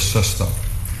for your sister.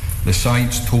 The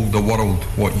science told the world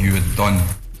what you had done.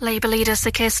 Labour leader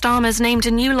Sir Keir Starmer's named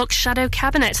a new look shadow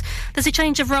cabinet. There's a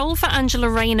change of role for Angela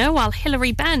Rayner, while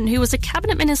Hilary Benn, who was a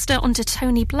cabinet minister under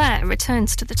Tony Blair,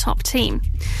 returns to the top team.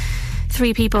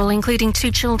 3 people, including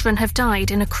 2 children, have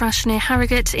died in a crash near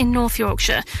Harrogate in North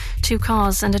Yorkshire. 2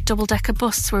 cars and a double-decker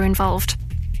bus were involved.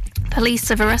 Police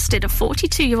have arrested a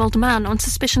 42-year-old man on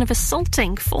suspicion of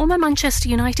assaulting former Manchester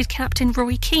United captain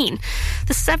Roy Keane.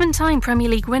 The 7-time Premier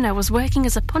League winner was working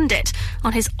as a pundit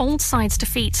on his old side's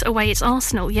defeat away at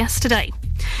Arsenal yesterday.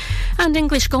 And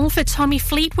English golfer Tommy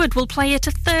Fleetwood will play at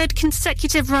a 3rd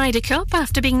consecutive Ryder Cup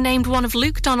after being named one of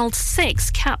Luke Donald's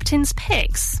 6 captain's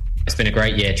picks. It's been a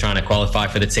great year trying to qualify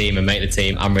for the team and make the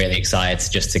team. I'm really excited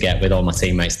just to get with all my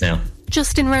teammates now.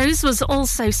 Justin Rose was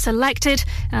also selected,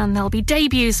 and there'll be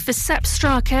debuts for Sepp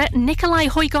Straka, Nikolai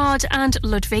Højgaard and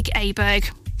Ludwig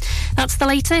Aberg. That's the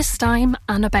latest. I'm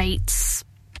Anna Bates.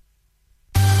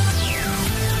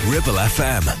 Ribble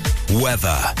FM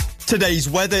weather. Today's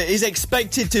weather is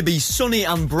expected to be sunny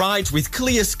and bright with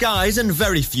clear skies and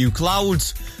very few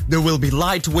clouds. There will be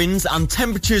light winds and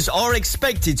temperatures are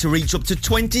expected to reach up to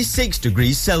 26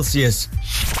 degrees Celsius.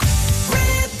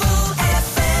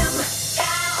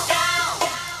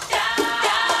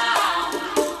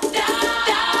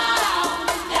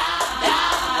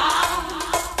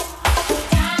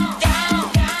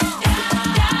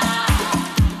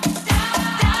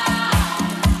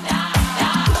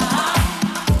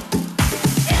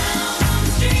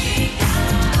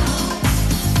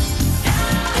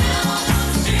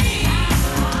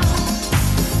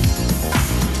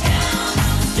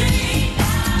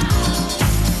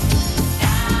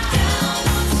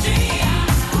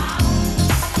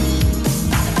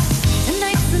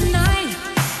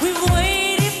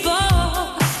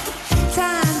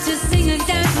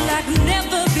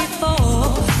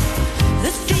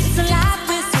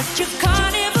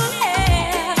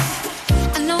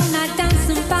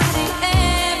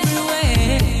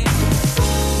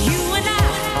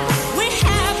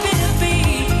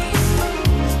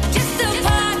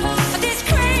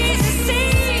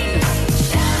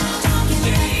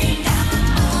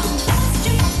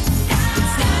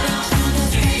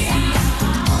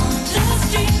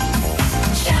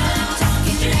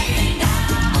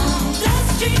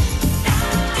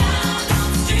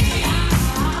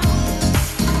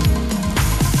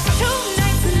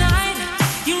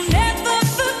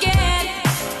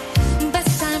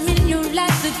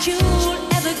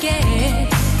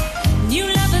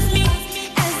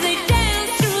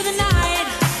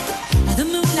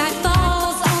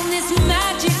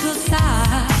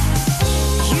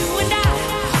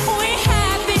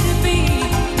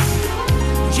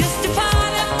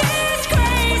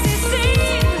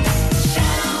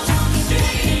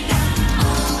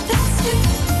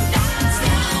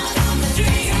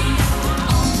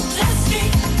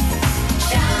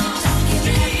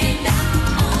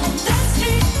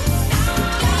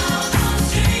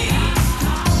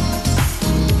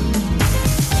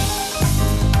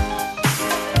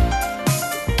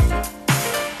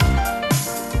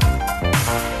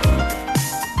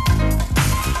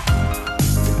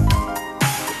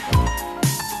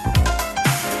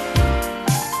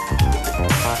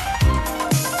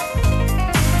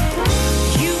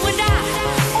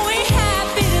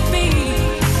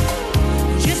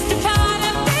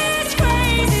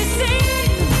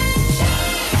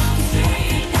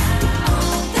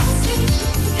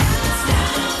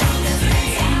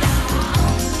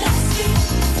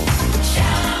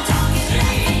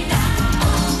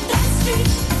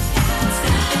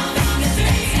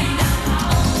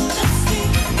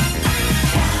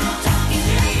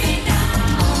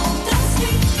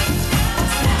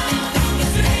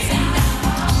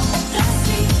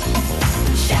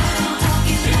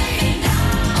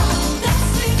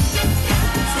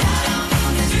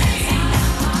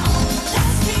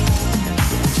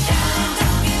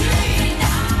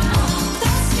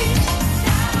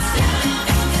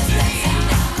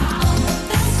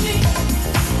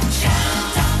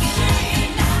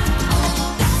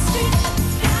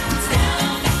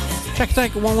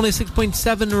 Tech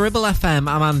 106.7 Ribble FM.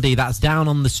 I'm Andy. That's Down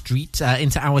on the Street.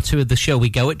 Into hour 2 of the show we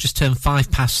go. It just turned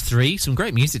 3:05. Some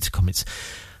great music to come. It's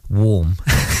warm.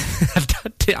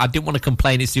 I didn't want to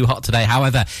complain it's too hot today.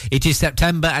 However, it is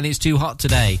September and it's too hot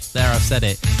today. There, I've said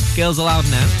it. Girls Aloud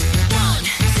now. 1,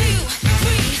 2,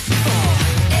 3, 4.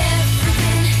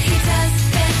 Everything he does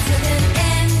better than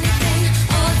anything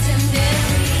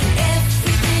ordinary.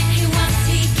 Everything he wants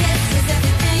he gets, 'cause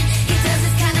everything he does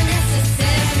is kinda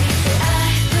necessary. I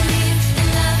believe in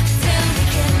love till we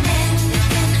can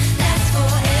anything last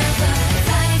forever.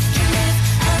 Life can live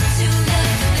up to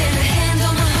love. Put a hand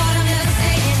on my heart, I'm never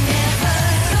saying never.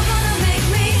 You're gonna make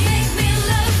me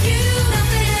love you.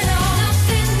 Nothing at all,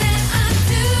 nothing that I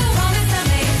do. Promise I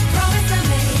made.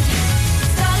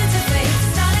 Starting to fade.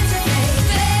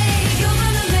 Babe, you're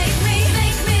gonna make me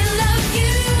love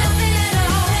you. Nothing at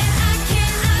all that I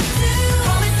cannot do.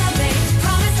 Promise I made.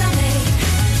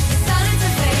 Starting to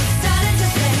fade.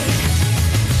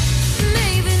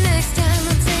 Maybe next time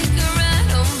I'll take a ride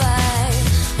on by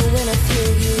when I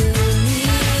feel you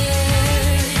near.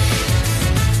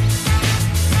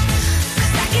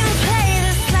 'Cause I can play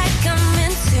this like I'm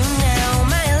meant to now.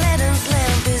 My Aladdin's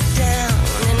lamp is down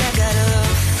and I got a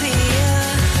fear.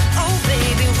 Oh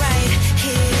baby, right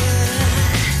here.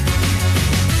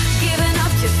 Giving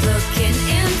up, just looking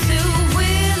into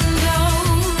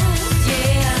windows.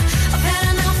 Yeah, I've had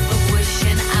enough of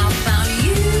wishing I found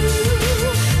you.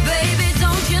 Baby,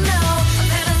 don't you know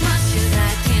I've had as much as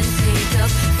I can take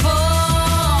up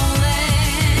falling.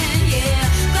 Yeah,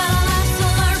 got a lot to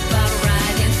learn about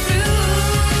riding through.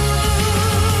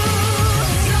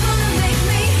 You're gonna make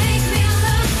me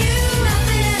love you.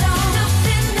 Nothing at all,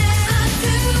 nothing that I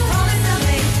do. Promise I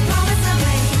made.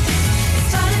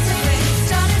 Starting to fade.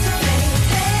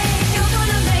 Hey, you're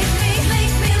gonna make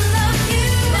me love you.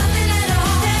 Nothing at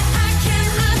all that I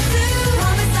cannot do.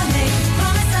 Promise I made.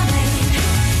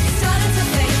 Starting to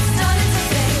fade.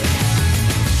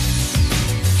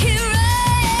 Here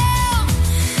I am,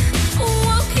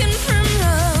 walking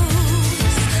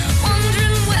primrose,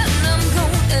 wondering when I'm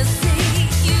gonna see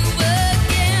you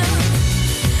again.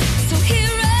 So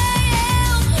here I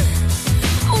am,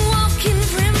 walking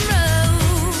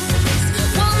primrose,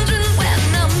 wondering when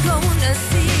I'm gonna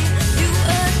see you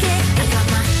again. I got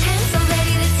my hands all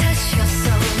ready to touch your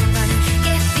soul, run,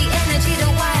 get the energy to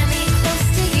wire me close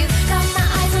to you. Got my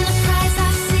eyes on the prize I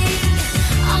see.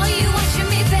 Are you watching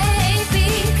me, baby?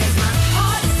 'Cause my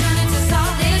heart is turning to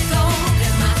solid gold,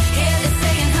 and my head is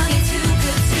saying, honey, too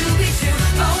good to be true.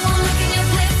 But one look in your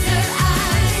glittered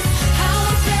eyes, how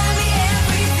will tell me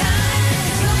every time.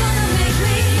 You're gonna make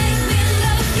me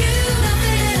love you.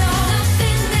 Nothing at all,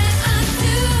 nothing that I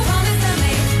do. Promise I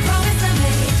made.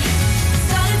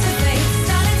 Starting to fade.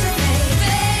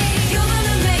 Babe, you're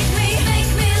gonna make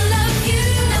me love you.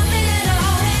 Nothing at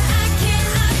all that I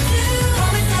cannot do.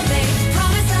 Promise I made.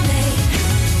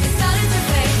 Starting to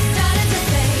fade.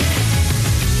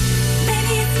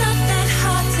 Maybe it's not that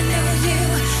hard to know you.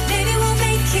 Maybe we'll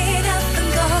make it up and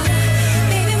go.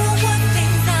 Maybe we'll work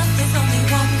things out. There's only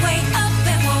one way up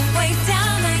and one way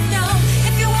down. I know.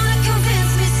 If you wanna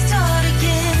convince me, start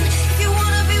again. If you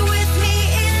wanna be with me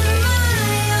in my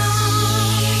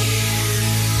arms.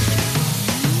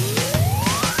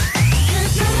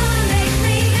 'Cause you're gonna make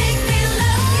me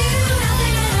love you.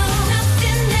 Nothing at all,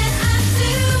 nothing that I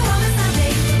do. Promise I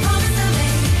made.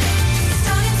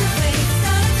 Starting to fade.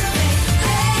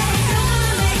 Hey, you're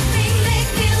gonna make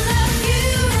me love you.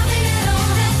 Nothing at all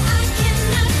that I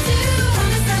cannot do.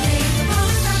 Promise I made.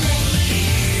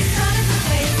 Starting to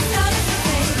fade.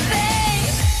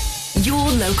 Babe. Your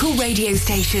local radio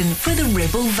station for the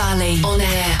Ribble Valley. On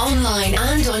air, online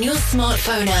and on your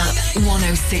smartphone app.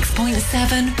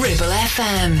 106.7 Ribble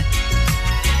FM.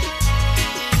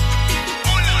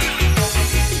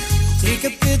 Take a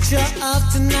picture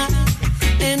of tonight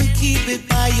and keep it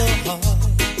by your heart.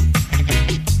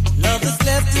 Love has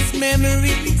left its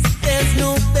memories. There's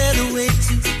no better way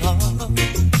to part.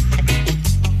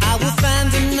 I will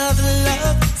find another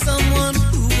love, someone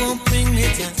who won't bring me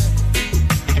down.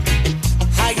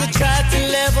 How you tried to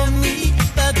level me,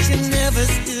 but you never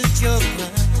stood your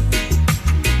ground.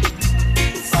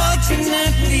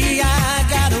 Fortunately, I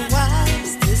got a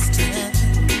wise this time.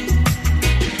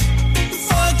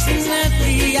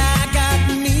 Fortunately, I got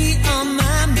me on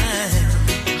my mind.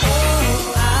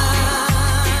 Oh, I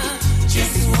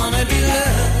just wanna be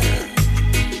loved.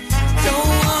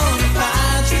 Don't wanna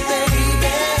find you, baby,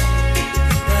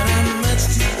 but I'm much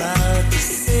too proud to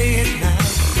say it now.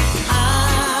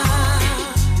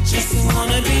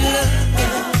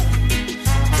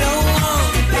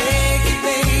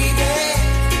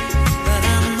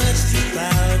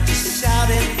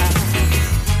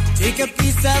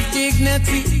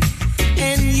 dignity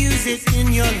and use it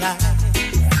in your life.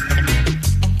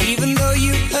 Even though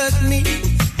you hurt me,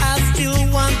 I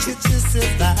still want you to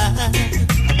survive.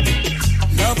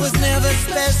 Love was never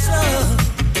special,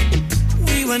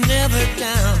 we were never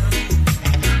down.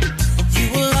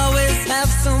 You will always have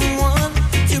someone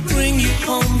to bring you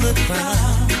home the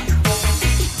crown.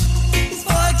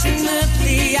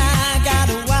 Fortunately, I got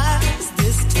a wise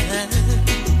this time.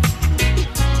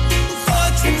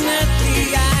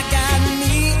 Fortunately, I got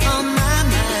me on my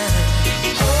mind.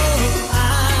 Oh, I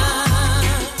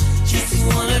just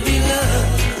wanna be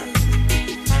loved.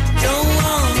 Don't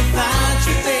wanna fight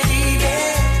you, baby,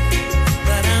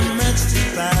 but I'm much too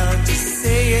proud to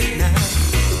say it now.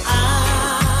 I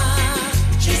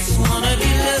just wanna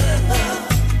be loved.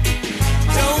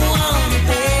 Don't wanna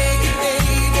beg you,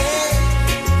 baby,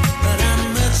 but I'm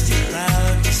much too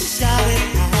proud to shout it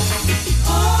out.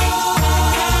 Oh,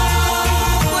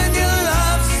 when you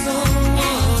love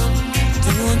someone,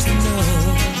 don't you know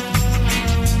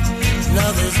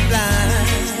love is blind?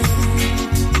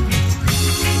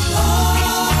 Oh,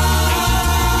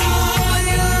 when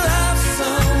you love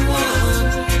someone,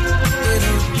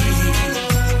 it'll be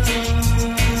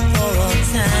for all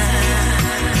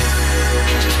time.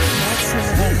 That's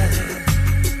right.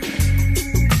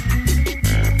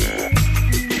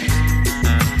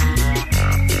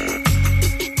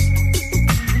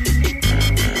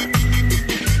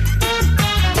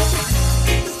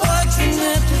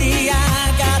 Fortunately, I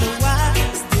got a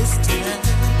wise this time.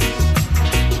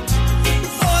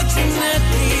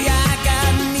 Fortunately, I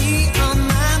got me on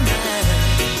my mind.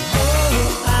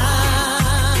 Oh, I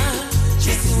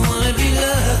just wanna be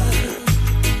loved.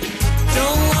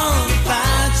 Don't wanna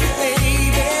fight you,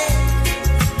 baby,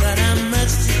 but I'm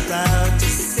much too proud to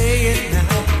say it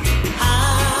now. I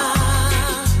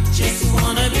just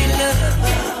wanna be loved.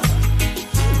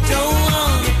 Don't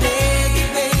wanna beg you,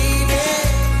 baby,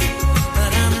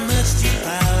 but I'm much too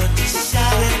proud to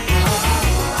shout it out.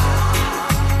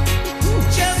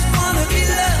 Just wanna be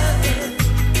loved.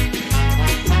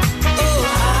 Oh,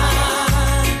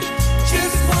 I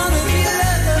just wanna be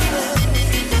loved.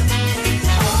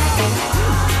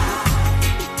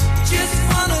 Just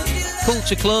wanna be loved.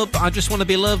 Culture Club, I Just Want to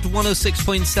Be Loved,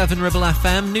 106.7 Ribble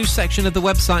FM. New section of the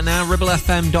website now,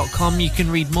 ribblefm.com. You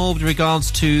can read more with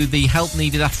regards to the help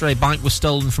needed after a bike was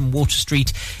stolen from Water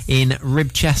Street in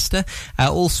Ribchester.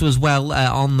 Also as well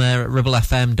on there at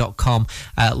ribblefm.com.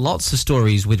 Lots of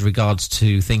stories with regards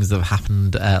to things that have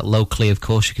happened locally, of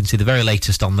course. You can see the very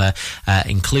latest on there,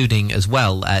 including as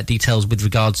well details with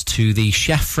regards to the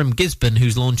chef from Gisborne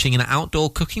who's launching an outdoor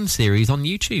cooking series on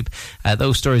YouTube.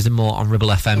 Those stories and more on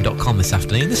ribblefm.com this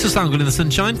afternoon. This will sound good in the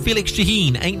sunshine. Felix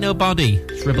Jaheen, Ain't Nobody.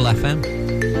 It's Ribble FM.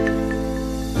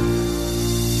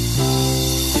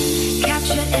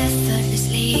 Captured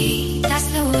effortlessly, that's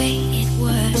the way it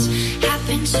was.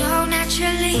 Happened so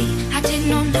naturally, I did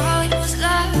not know it was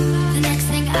love. The next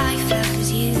thing I felt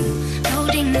was you,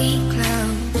 holding me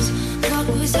close. What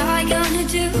was I gonna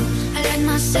do? I let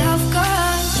myself go,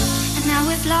 and now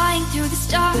we're flying through the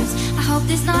stars. I hope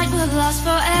this night will last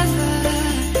forever.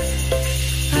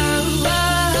 Oh,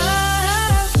 oh,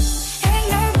 oh. Ain't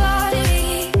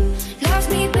nobody loves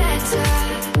me better,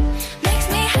 makes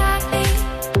me happy,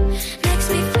 makes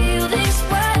me feel this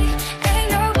way. Ain't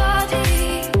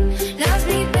nobody loves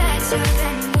me better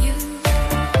than you.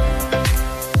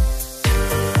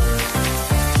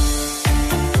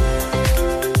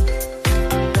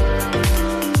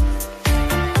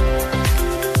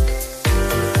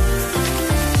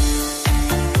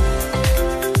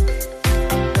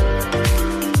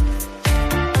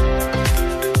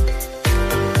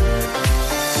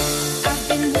 I've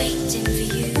been waiting for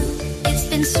you, it's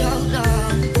been so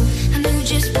long. I knew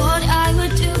just what I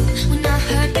would do when I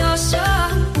heard your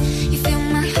song. You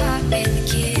filled my heart with a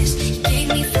kiss, you gave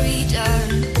me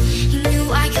freedom. You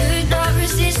knew I could not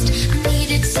resist, I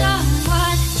needed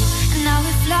someone. And now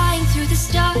we're flying through the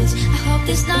stars. I hope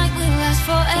this night will last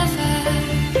forever.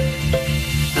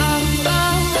 Oh, oh,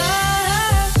 oh.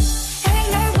 Ain't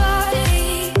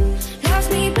nobody loves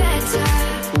me better,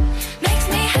 makes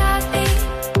me happy,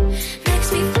 makes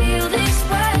me feel this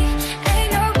way.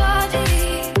 Ain't nobody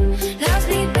loves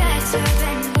me better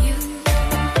than you.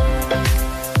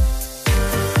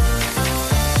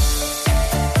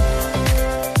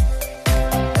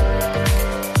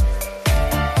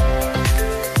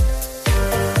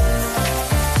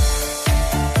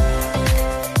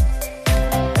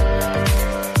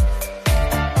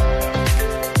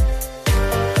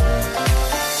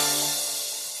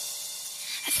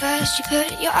 At first you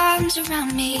put your arms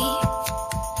around me,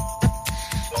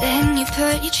 then you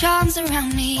put your charms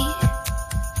around me.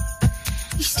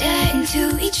 You stare into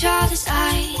each other's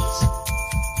eyes,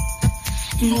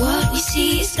 and what we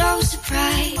see is no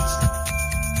surprise.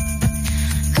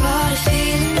 Got a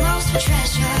feeling lost for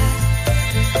treasure,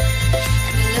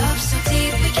 and a love so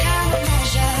deep we can't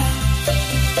measure.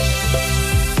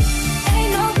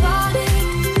 Ain't nobody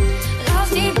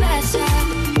loves me better,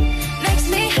 makes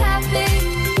me happy,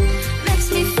 makes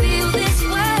me feel this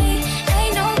way.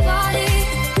 Ain't nobody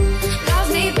loves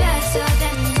me better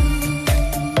than you.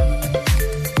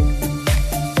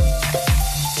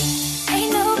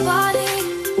 Ain't nobody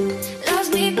loves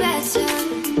me better,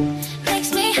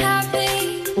 makes me happy,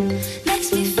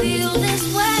 makes me feel this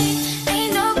way.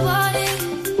 Ain't nobody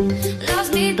loves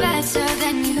me better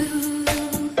than you.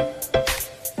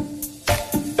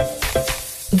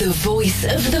 The voice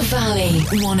of the valley,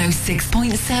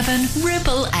 106.7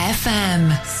 Ribble FM.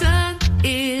 Sun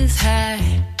is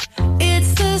high.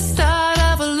 It's the start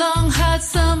of a long hot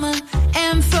summer,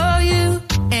 and for you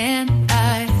and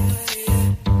I,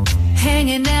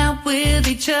 hanging out with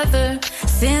each other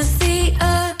since the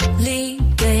early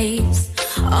days.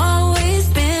 Always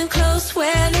been close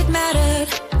when it mattered.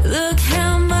 Look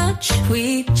how much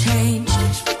we changed.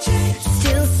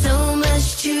 Still so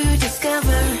much to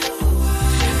discover.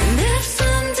 And if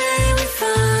someday we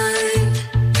find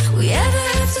we ever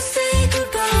have to say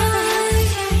goodbye,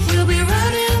 we'll be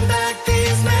running back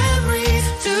these memories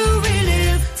to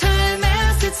relive time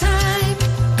after time.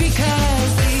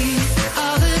 Because these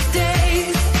are the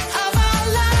days of our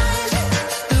lives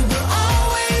that we'll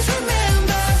always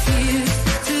remember. Here's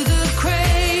to the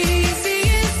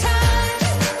craziest time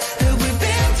that we've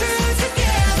been through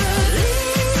together.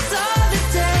 These are the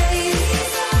days.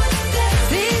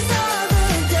 These are the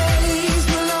days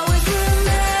we'll always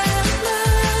remember.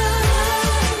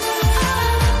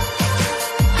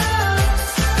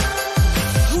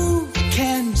 Who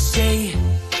can say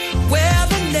where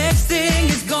the next thing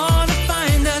is gonna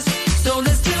find us? So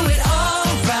let's do it all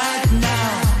right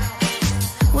now,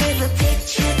 with a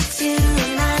picture to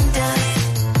remind us.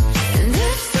 And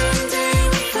if someday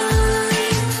we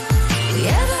find we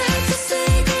ever have to say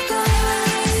goodbye,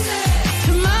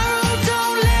 tomorrow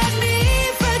don't let me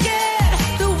forget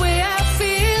the way I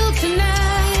feel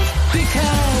tonight.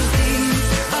 Because these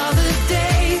are the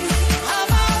days of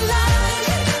our lives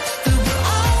that we'll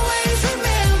always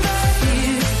remember.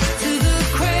 Here's to the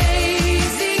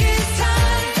craziest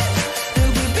time that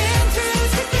we've been through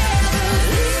together.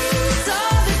 These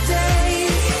are the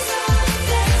days.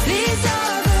 These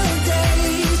are the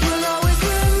days we'll always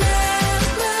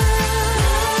remember.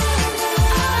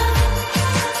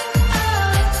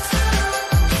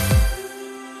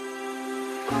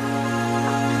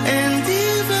 And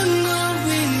even though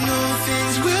we know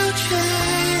things will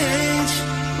change,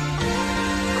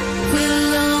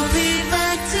 we'll all be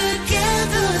back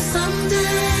together someday.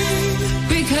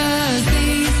 Because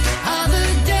these are the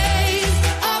days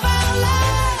of our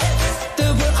lives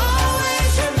that we'll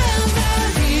always remember.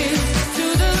 Here's to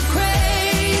the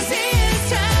craziest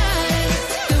time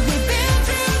that we've been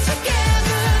through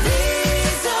together.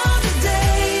 These are the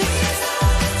days.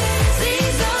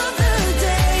 These are the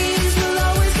days we'll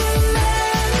always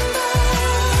remember.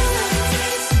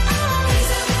 These are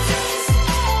the days.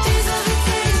 These are the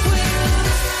days we'll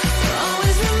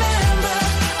always remember.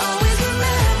 Always remember. Always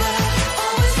remember.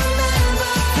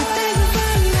 The days of our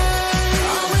lives.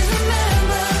 Always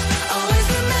remember. Always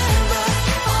remember.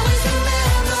 Always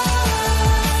remember.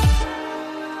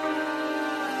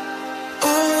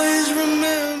 Always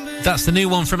remember. That's the new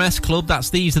one from S Club.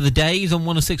 That's These Are the Days on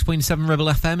 106.7 Rebel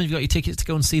FM. You've got your tickets to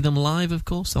go and see them live, of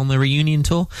course, on their reunion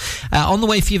tour. On the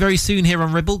way for you very soon here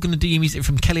on Ribble. Going to do your music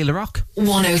from Kelly LaRock.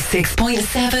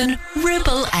 106.7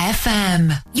 Ribble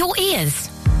FM. Your ears.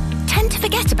 Tend to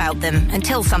forget about them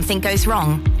until something goes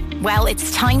wrong. Well,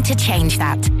 it's time to change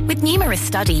that. With numerous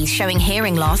studies showing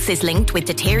hearing loss is linked with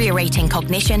deteriorating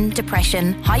cognition,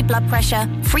 depression, high blood pressure,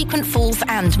 frequent falls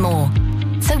and more.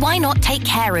 So why not take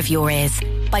care of your ears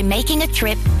by making a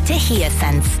trip to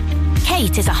HearSense?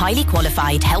 Kate is a highly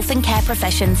qualified health and care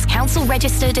professions, council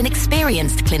registered and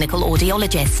experienced clinical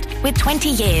audiologist with 20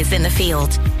 years in the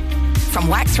field. From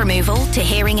wax removal to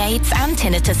hearing aids and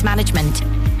tinnitus management,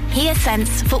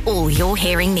 HearSense for all your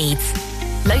hearing needs.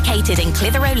 Located in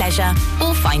Clitheroe Leisure,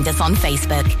 or find us on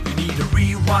Facebook. Need a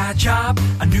rewire job,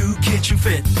 a new kitchen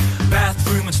fit,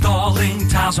 bathroom installing,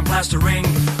 tiles and plastering,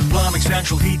 plumbing,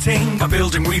 central heating, a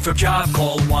building refurb job.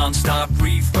 Call One Stop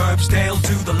Refurbs, Dale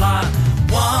to the lot.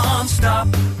 One Stop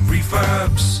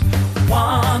Refurbs.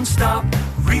 One Stop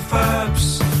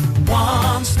Refurbs.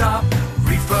 One Stop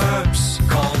Refurbs.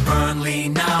 Call Burnley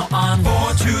now on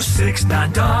 426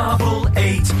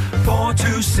 426-988.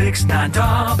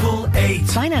 426-988.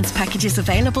 Finance packages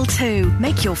available too.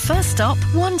 Make your first stop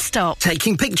one stop.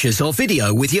 Taking pictures or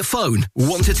video with your phone?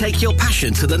 Want to take your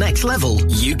passion to the next level?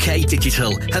 UK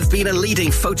Digital have been a leading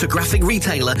photographic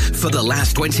retailer for the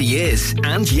last 20 years.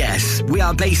 And yes, we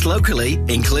are based locally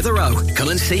in Clitheroe. Come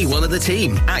and see one of the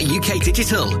team at UK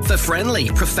Digital for friendly,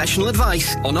 professional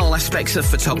advice on all aspects of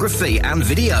photography and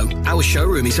video. Our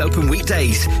showroom is open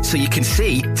weekdays, so you can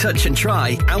see, touch and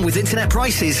try. And with internet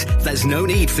prices, there's no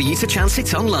need for you to chance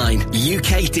it online.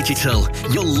 UK Digital,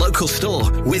 your local store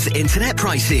with internet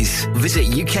prices. Visit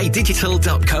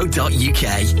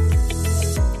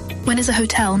ukdigital.co.uk. When is a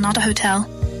hotel not a hotel?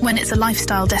 When it's a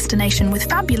lifestyle destination with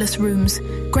fabulous rooms,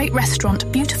 great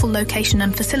restaurant, beautiful location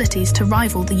and facilities to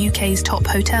rival the UK's top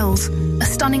hotels. A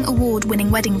stunning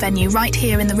award-winning wedding venue right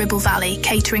here in the Ribble Valley,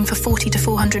 catering for 40 to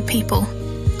 400 people.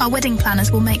 Our wedding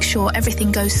planners will make sure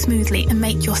everything goes smoothly and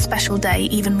make your special day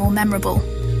even more memorable.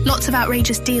 Lots of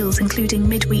outrageous deals, including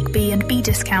midweek B and B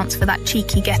discounts for that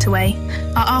cheeky getaway.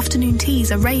 Our afternoon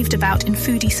teas are raved about in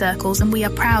foodie circles, and we are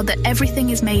proud that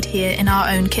everything is made here in our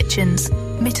own kitchens.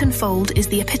 Mytton Fold is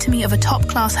the epitome of a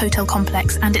top-class hotel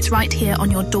complex, and it's right here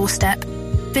on your doorstep.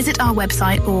 Visit our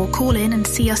website or call in and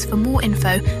see us for more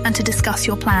info and to discuss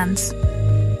your plans.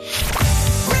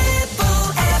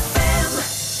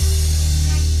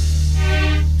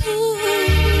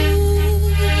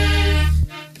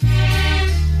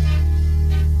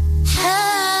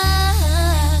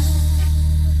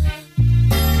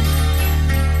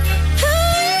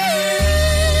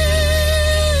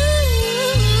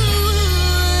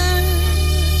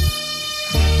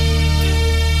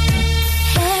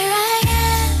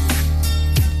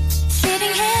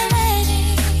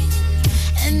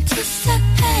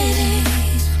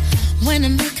 When I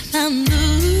make my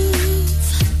move,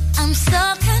 I'm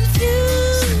so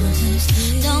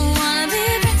confused. Don't wanna be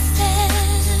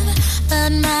aggressive,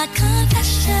 but my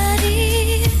confession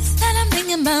is that I'm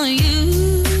thinking about you.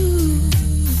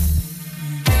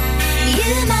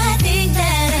 You might think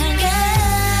that a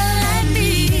girl like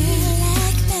me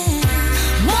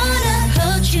wanna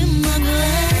approach you more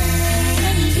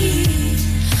gladly,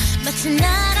 but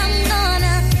tonight I'm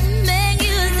gonna make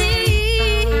you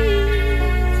see.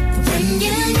 When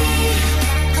you need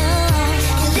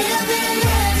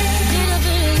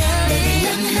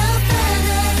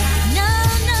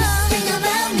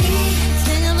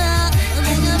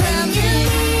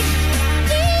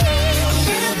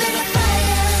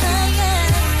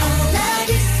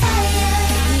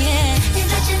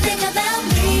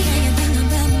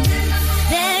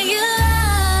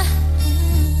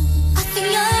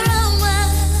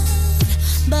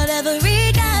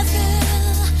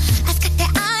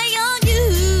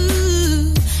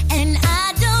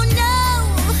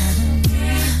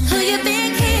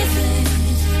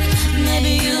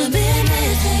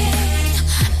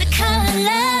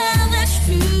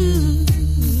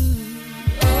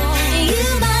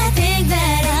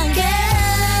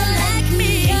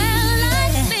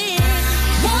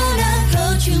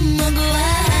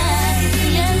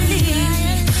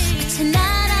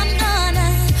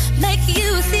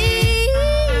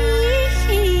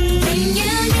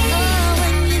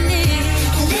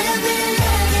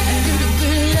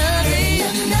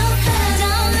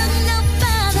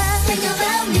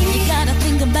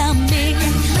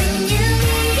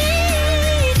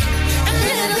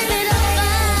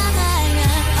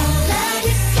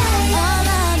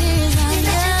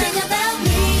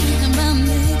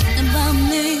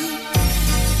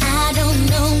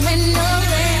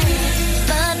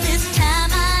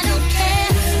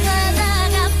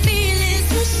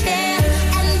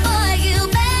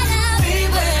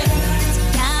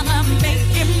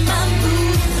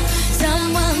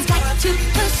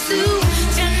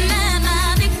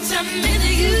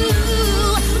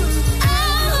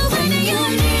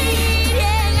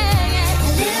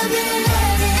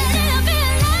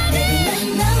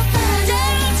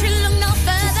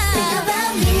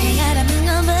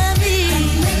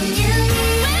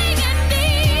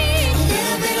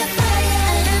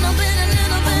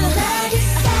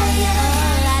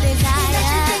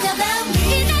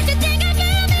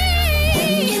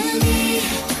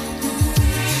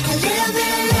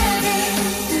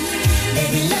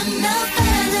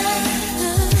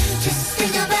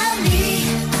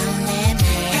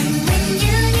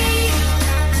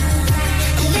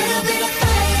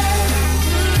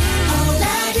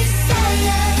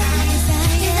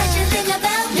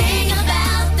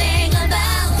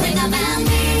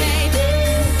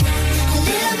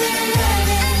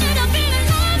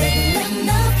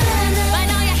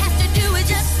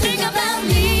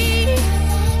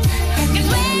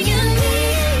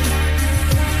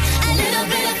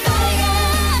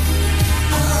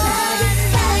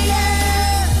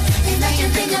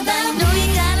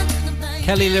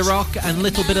Kelly LaRock and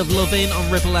Little Bit of Lovin'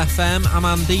 on Ribble FM. I'm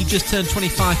Andy, just turned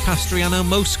 25 past 3. I know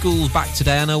most schools back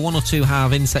today. I know one or two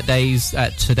have inset days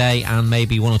today and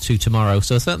maybe one or two tomorrow.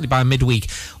 So certainly by midweek,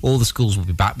 all the schools will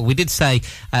be back. But we did say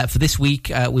for this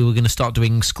week we were going to start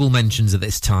doing school mentions at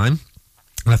this time.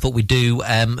 And I thought we'd do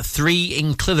 3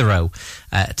 in Clitheroe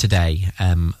today.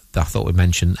 I thought we'd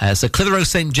mention. So Clitheroe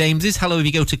St James's, hello if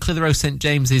you go to Clitheroe St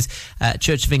James's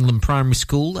Church of England Primary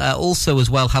School. Also as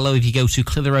well, hello if you go to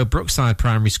Clitheroe Brookside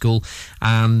Primary School,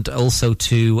 and also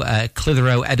to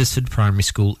Clitheroe Edisford Primary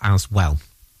School as well.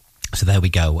 So there we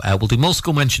go. We'll do more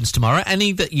school mentions tomorrow.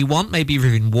 Any that you want, maybe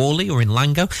you're in Worley or in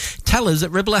Lango, tell us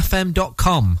at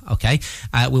ribblefm.com, okay?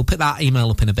 We'll put that email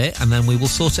up in a bit, and then we will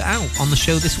sort it out on the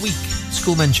show this week.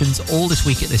 School mentions all this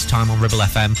week at this time on Ribble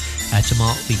FM to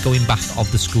mark the going back of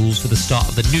the schools for the start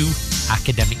of the new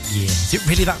academic year. Is it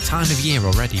really that time of year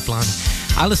already? Blimey.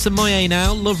 Alison Moyet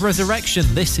now, Love Resurrection.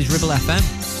 This is Ribble FM.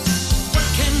 What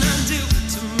can I do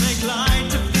to make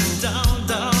light of this dull,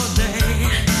 dull day?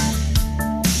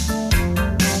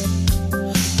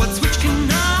 What switch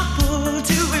can I pull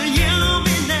to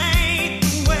illuminate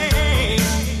the way?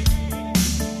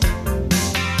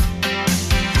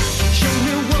 Show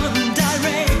me one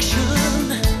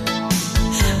direction,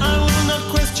 I will not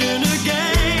question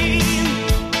again.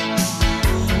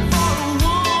 For a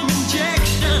warm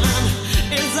injection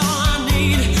is all I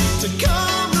need to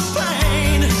calm the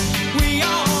pain. We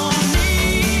all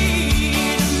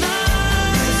need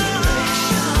love.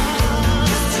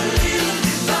 Just a little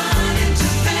divine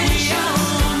intervention.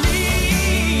 We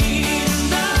all need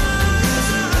love.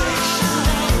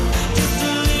 Just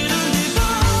a little divine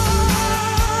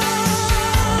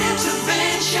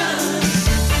intervention.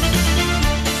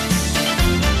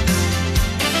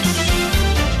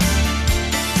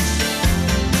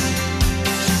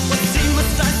 What seed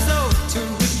must I sow to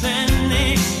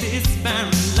replenish this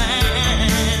barren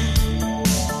land?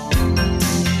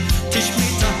 Teach me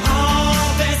to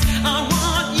harvest. I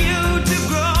want you to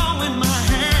grow in my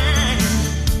hand.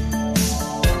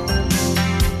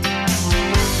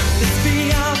 Let's be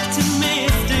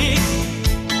optimistic.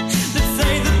 Let's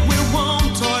say that we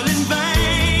won't toil in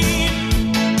vain.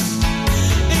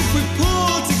 If we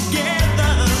pull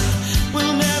together,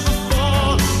 we'll never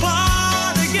fall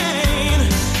apart again.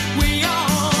 We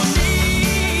all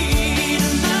need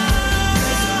love.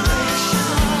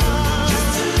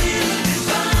 Just a little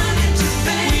divine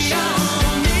intervention.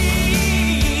 We all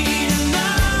need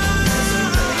love.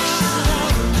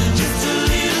 Just a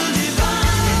little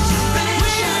divine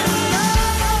intervention.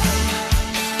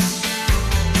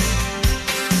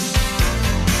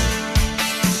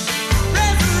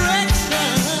 Resurrection.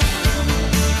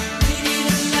 We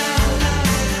need love.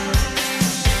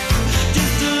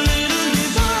 Just a little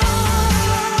divine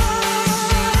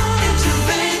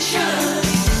intervention.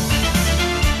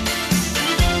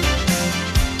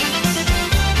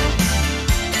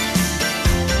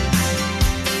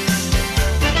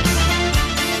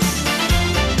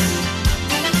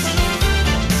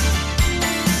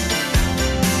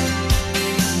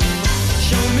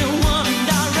 Show me one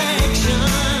direction,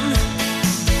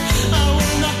 I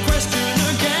will not question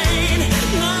again.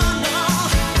 No, no.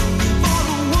 For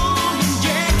a warm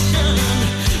injection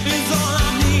is all I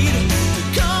need to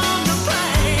calm the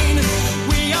pain.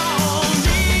 We all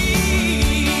need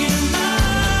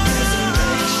love.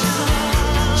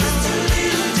 Just a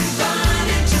little divine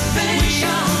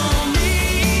intervention. We all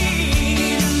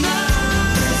need love.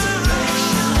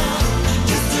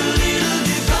 Just a little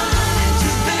divine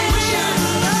intervention.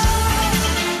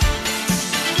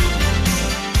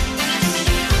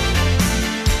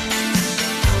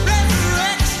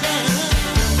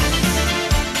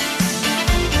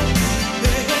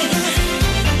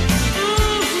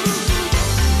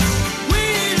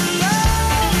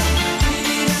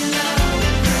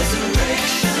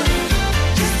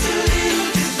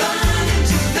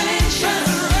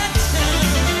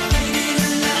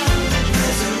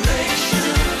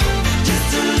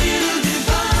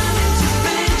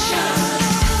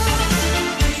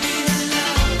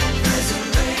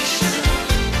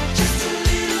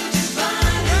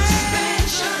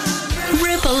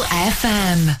 Ribble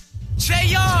FM.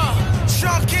 J.R.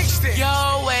 Sean Kingston.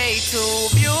 You're way too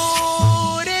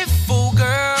beautiful,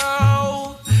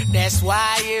 girl. That's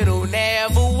why it'll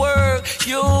never work.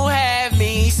 You have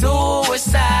me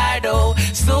suicidal,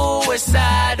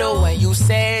 suicidal. When you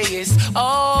say it's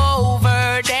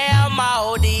over, damn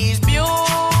all these beautiful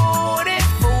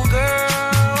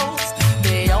girls,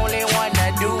 they only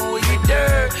wanna do you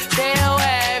dirt. They'll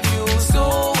have you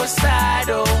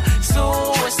suicidal,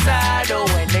 suicidal.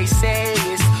 When they say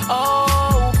it's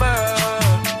over,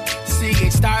 see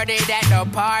it started at the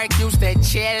park, used to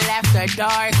chill after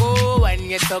dark. Ooh, when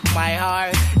you took my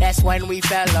heart, that's when we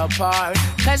fell apart.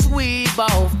 Cause we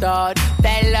both thought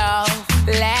that love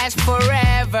lasts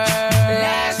forever.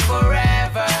 Lasts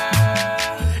forever.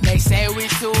 They say we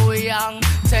too young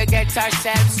to get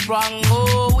ourselves sprung.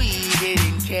 Oh, we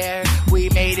didn't care. We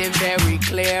made it very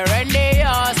clear. And they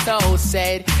also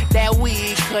said that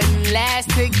we couldn't last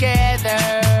together.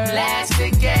 Last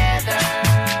together.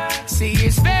 See,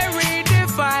 it's very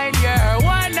defined. You're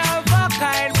one of a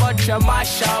kind, but you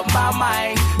mash up my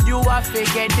mind. You are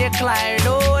figure decline.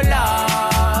 Oh,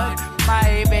 Lord,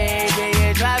 my baby,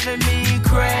 you're driving me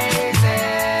crazy.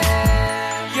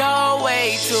 You're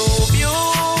way too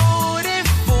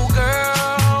beautiful,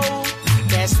 girl.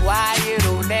 That's why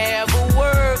it'll never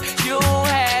work. You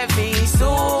have me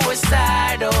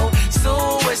suicidal,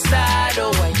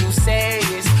 suicidal. When you say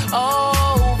it's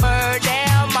over,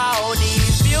 damn all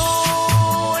these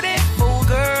beautiful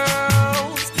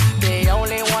girls, they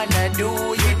only wanna do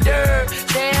you dirt.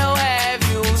 They'll have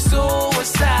you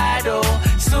suicidal,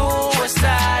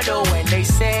 suicidal. When they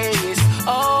say it's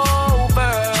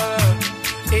over.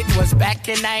 It was back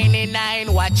in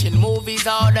 99, watching movies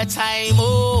all the time.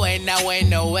 Ooh, and I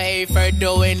went away for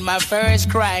doing my first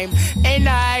crime. And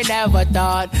I never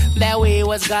thought that we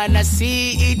was gonna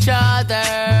see each other.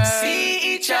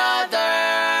 See each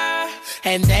other.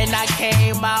 And then I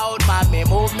came out, mommy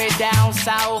moved me down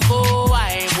south. Oh,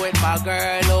 I'm with my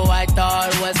girl who I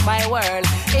thought was my world.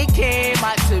 It came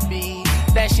out to be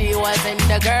that she wasn't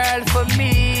the girl for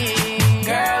me.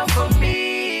 Girl for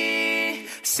me.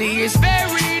 See, it's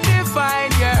very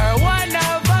defined. You're one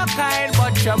of a kind,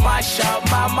 but you mash up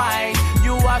my mind.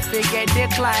 You are figure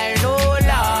decline. Oh,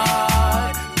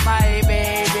 Lord, my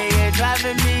baby, you're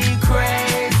driving me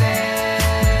crazy.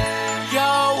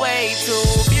 You're way too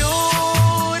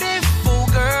beautiful,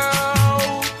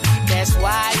 girl. That's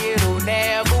why it'll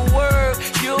never work.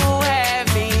 You have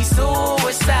me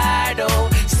suicidal,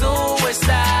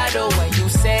 suicidal. When you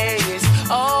say it's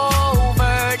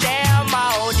over, damn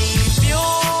all these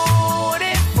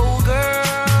beautiful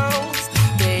girls,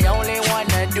 they only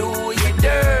wanna do you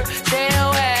dirt.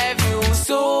 They'll have you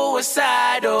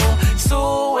suicidal,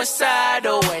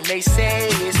 suicidal. When they say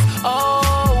it's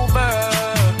over.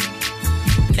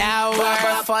 Now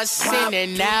we're fussing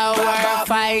and now we're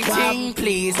fighting.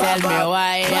 Please tell me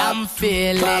why I'm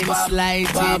feeling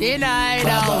slighted. And I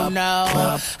don't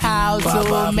know how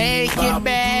to make it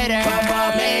better.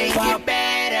 Make it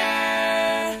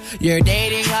better. You're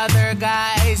dating other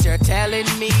guys, you're telling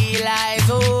me lies.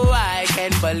 Oh, I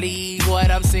can't believe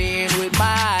what I'm seeing with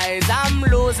my eyes. I'm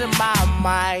losing my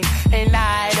mind, and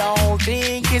I don't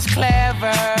think it's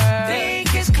clever.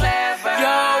 Think it's clever.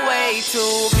 You're way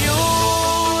too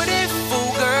beautiful,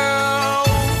 girl.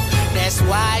 That's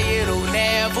why it'll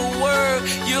never work.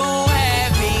 You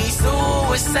have me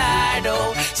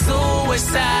suicidal,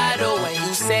 suicidal. When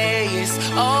you say it's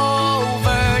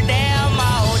over, damn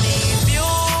all these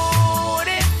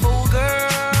beautiful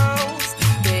girls,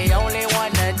 they only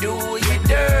wanna do you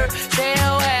dirt.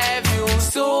 They'll have you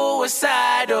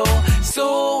suicidal,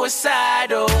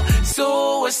 suicidal,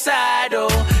 suicidal,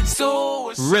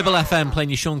 suicidal. Ribble FM playing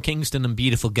you Sean Kingston and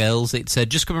Beautiful Girls. It's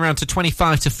just coming around to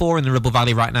 25 to 4 in the Ribble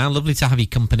Valley right now. Lovely to have your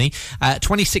company.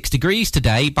 26 degrees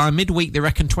today. By midweek, they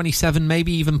reckon 27,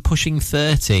 maybe even pushing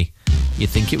 30. You'd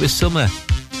think it was summer.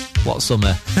 What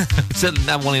summer? We certainly didn't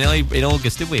have one in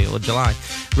August, did we? Or July.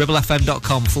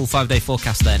 RibbleFM.com, full 5-day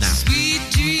forecast there now. Sweet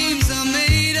dreams are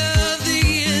made of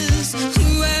these.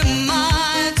 Who am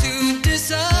I to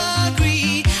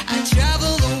disagree? I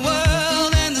travel the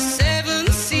world and the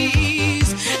 7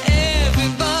 seas.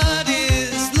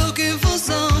 Everybody's looking for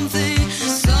something.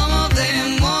 Some of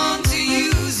them want to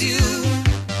use you.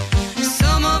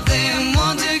 Some of them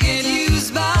want to get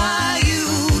used by you.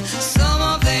 Some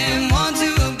of them want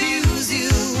to abuse you.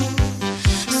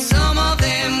 Some of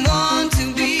them want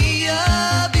to be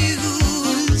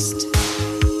abused.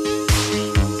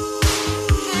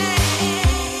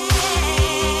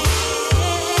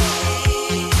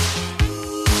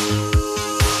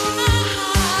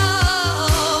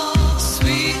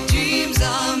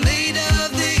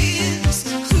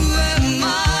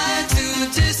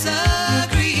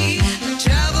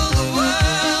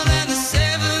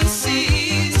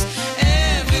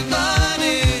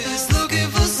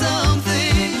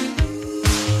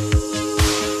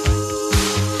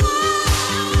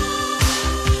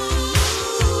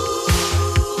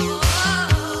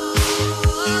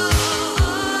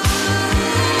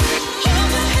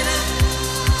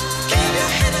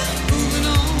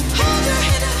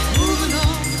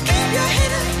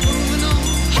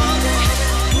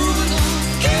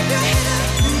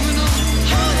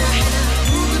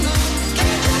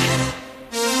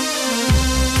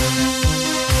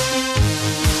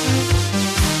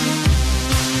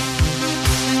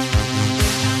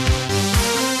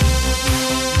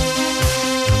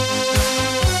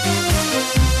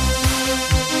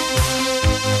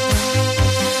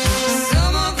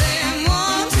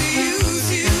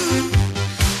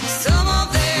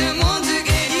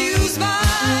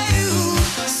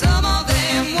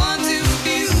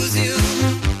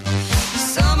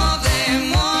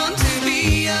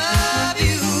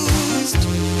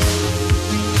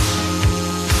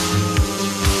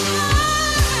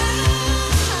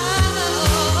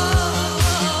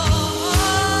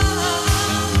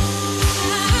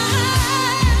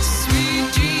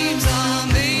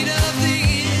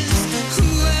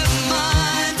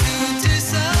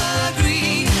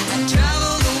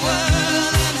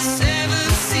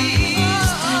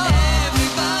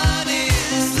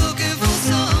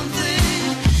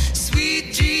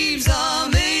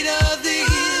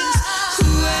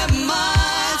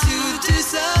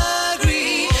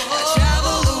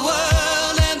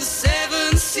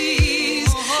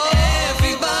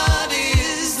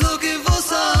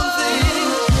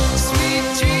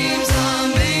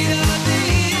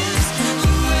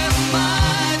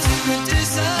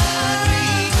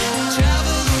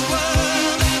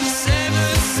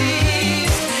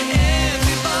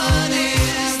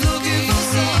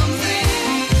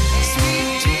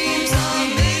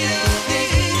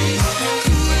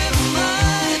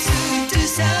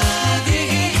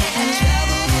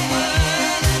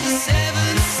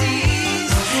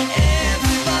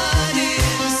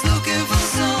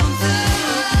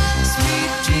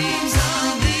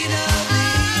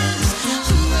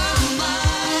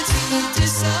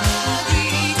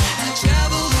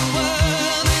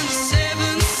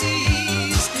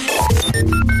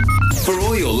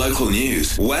 local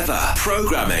news, weather,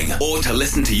 programming, or to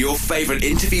listen to your favourite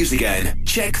interviews again,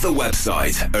 check the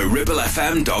website at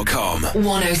ribblefm.com.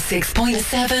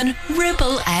 106.7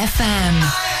 Ribble FM.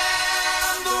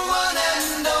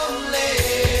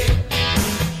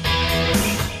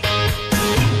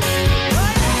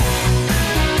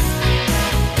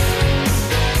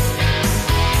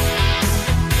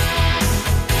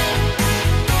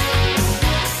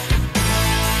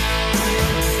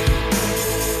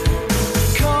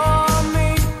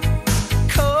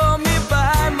 Call me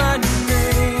by my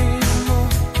name,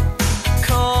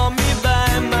 call me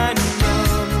by my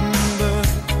number,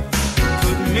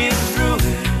 put me through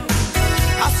it.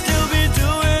 I'll still be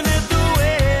doing it the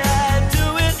way I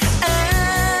do it,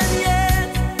 and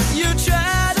yet you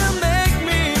try to make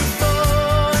me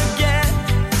forget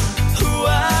who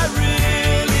I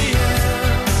really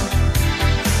am.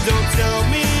 Don't tell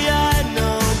me I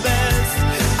know best.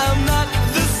 I'm not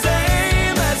the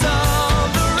same as all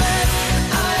the rest.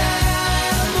 I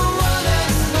am the one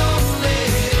and only.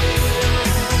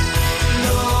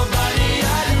 Nobody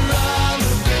I'd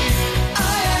rather be. I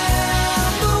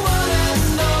am the one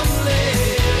and only.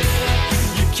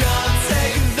 You can't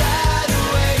take that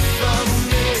away from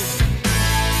me.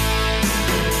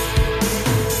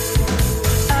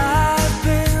 I've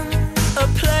been a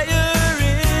player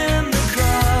in the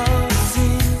crowd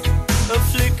scene, a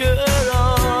flicker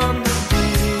on the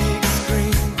big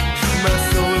screen. My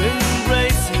soul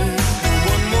embraces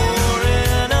one more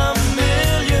in a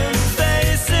million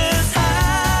faces.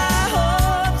 High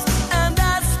hopes and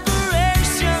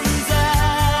aspirations,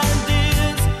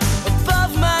 ideas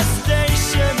above my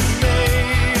station,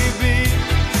 maybe.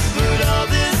 But all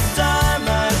this time I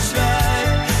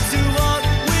tried to walk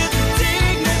with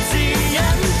dignity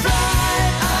and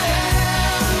pride. I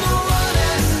am the one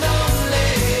and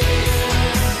only.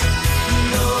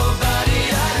 Nobody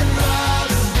I'd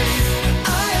rather be. I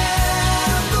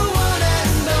am the one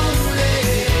and only.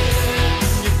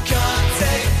 You can't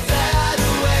take that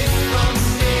away from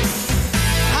me.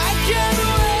 I can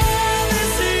wear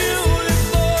this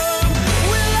uniform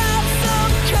without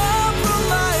some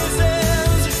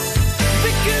compromises,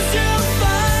 because you'll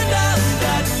find out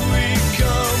that we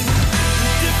come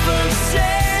different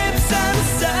shapes and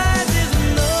sizes.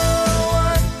 No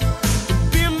one can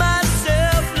be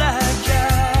myself like I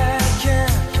can.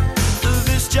 For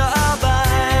this job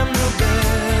I'm the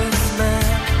best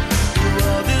man.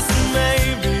 While this may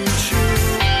be true,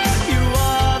 you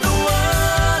are the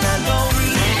one and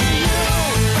only you.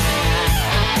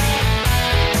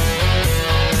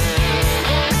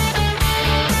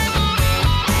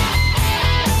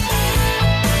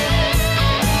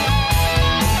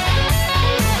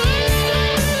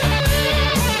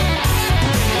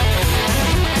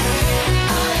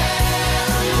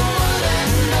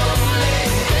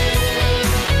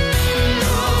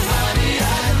 Nobody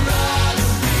I'd rather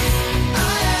be. I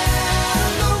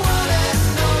am the one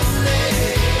and only.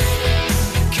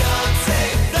 You can't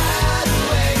take that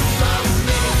away from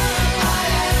me. I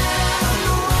am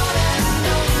the one and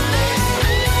only.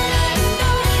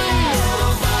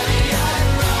 Nobody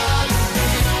I'd rather be.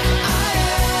 I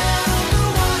am the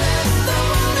one and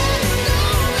only.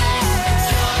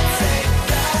 Can't take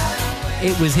that.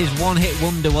 It was his one-hit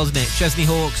wonder, wasn't it? Chesney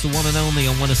Hawkes, the one and only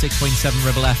on 106.7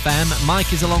 Ribble FM.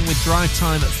 Mike is along with Drive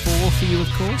Time at 4 for you, of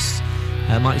course.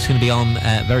 Mike's going to be on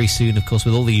very soon, of course,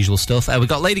 with all the usual stuff. We've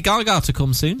got Lady Gaga to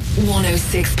come soon.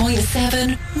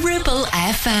 106.7 Ribble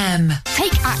FM.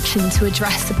 Take action to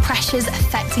address the pressures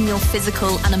affecting your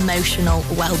physical and emotional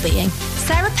well-being.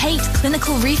 Sarah Pate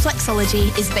Clinical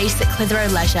Reflexology is based at Clitheroe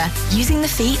Leisure. Using the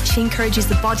feet, she encourages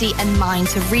the body and mind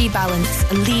to rebalance,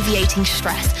 alleviating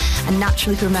stress and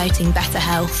naturally promoting better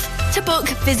health. To book,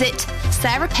 visit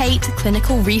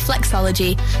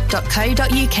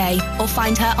sarahpateclinicalreflexology.co.uk or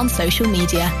find her on social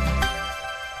media.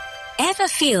 Ever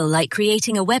feel like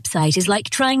creating a website is like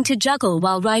trying to juggle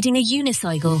while riding a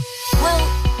unicycle? Well,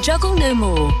 juggle no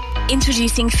more.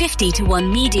 Introducing 50 to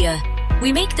 1 Media.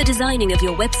 We make the designing of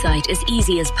your website as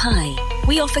easy as pie.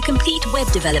 We offer complete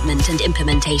web development and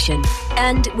implementation.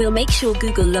 And we'll make sure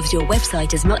Google loves your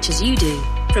website as much as you do.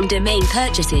 From domain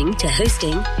purchasing to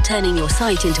hosting, turning your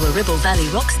site into a Ribble Valley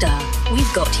rockstar,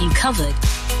 we've got you covered.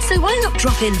 So why not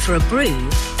drop in for a brew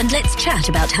and let's chat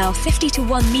about how 50 to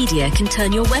 1 Media can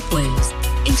turn your web woes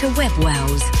into web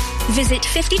wows. Visit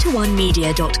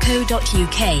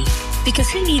 50to1media.co.uk, because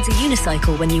who needs a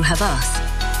unicycle when you have us?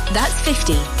 That's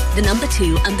 50, the number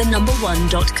 2 and the number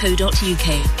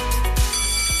 1.co.uk.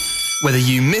 Whether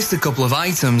you missed a couple of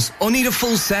items or need a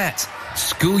full set,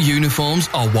 school uniforms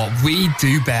are what we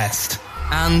do best.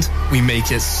 And we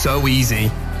make it so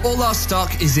easy. All our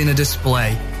stock is in a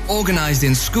display. organised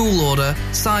in school order,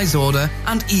 size order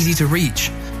and easy to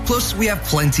reach. Plus, we have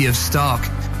plenty of stock.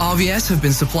 RVS have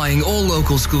been supplying all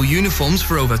local school uniforms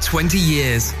for over 20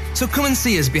 years. So come and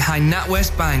see us behind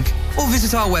NatWest Bank or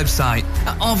visit our website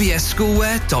at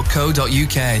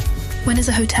rvsschoolwear.co.uk. When is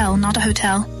a hotel not a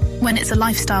hotel? When it's a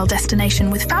lifestyle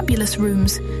destination with fabulous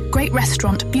rooms, great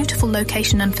restaurant, beautiful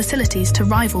location and facilities to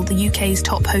rival the UK's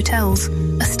top hotels.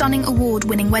 A stunning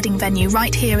award-winning wedding venue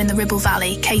right here in the Ribble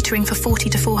Valley, catering for 40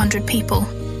 to 400 people.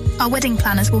 Our wedding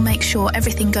planners will make sure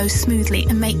everything goes smoothly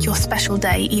and make your special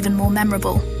day even more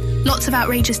memorable. Lots of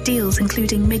outrageous deals,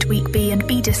 including midweek B and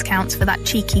B discounts for that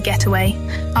cheeky getaway.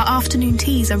 Our afternoon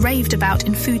teas are raved about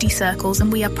in foodie circles,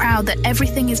 and we are proud that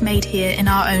everything is made here in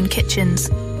our own kitchens.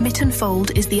 Mytton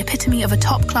Fold is the epitome of a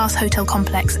top-class hotel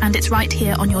complex, and it's right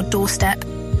here on your doorstep.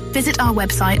 Visit our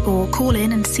website or call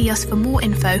in and see us for more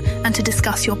info and to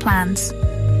discuss your plans.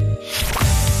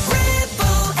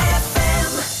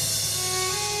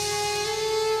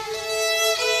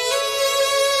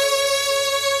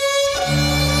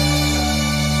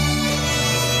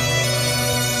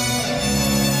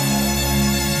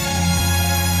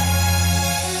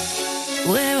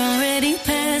 We're already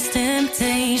past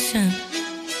temptation.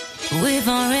 We've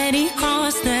already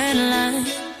crossed that line.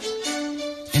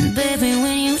 And baby,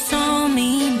 when you saw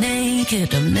me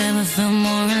naked, I've never felt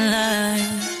more alive.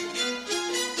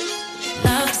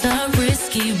 Love's a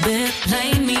risky bet.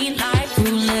 Play me like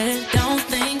roulette. Don't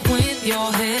think with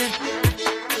your head.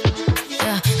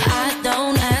 Yeah, I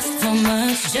don't ask for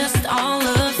much, just all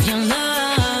of your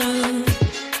love.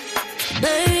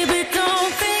 Baby,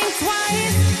 don't think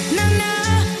twice. Nah,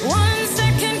 nah, 1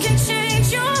 second can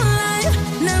change your life.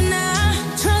 Nah, nah,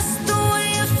 trust the way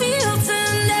you feel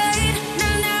tonight.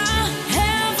 Nah, nah,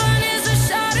 heaven is a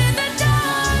shot in the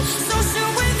dark, so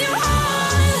shoot with your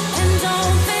heart and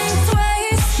don't think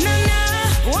twice. Nah,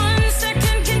 nah, 1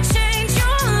 second can change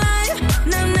your life.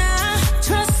 Nah, nah,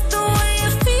 trust the way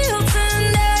you feel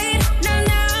tonight. Nah,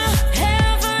 nah,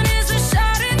 heaven is a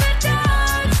shot in the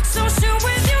dark, so shoot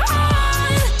with your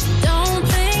heart. Don't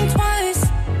think twice.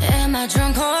 Am I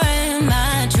drunk or am I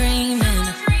dreaming?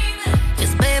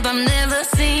 'Cause babe, I've never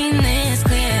seen this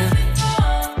clear.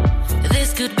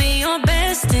 This could be your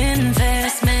best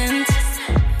investment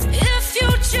if you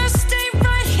just stay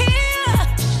right here.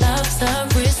 Love's a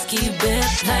risky bet.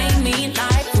 Play me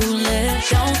like roulette.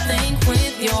 Don't think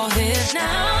with your head. No,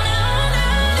 no, no.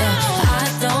 Yeah, I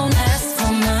don't ask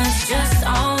for much, just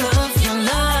all of your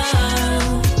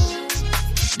love.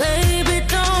 Baby,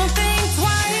 don't think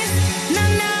twice. Nah,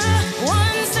 nah,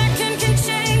 1 second can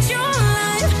change your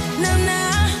life. Nah,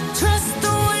 nah, trust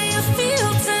the way you feel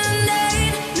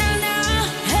tonight. Nah, nah,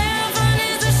 heaven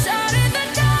is a shot in the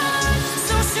dark,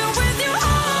 so shoot with your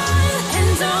heart and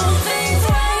don't think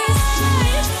twice.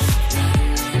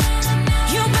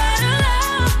 You better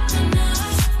love,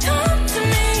 come to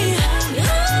me.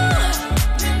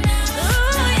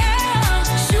 Ooh, yeah.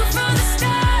 Shoot for the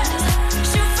stars,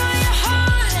 shoot for your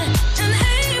heart and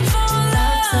aim for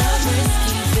love. Love's a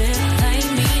risky bet. Play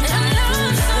me and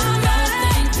love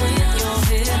somebody. Don't think with your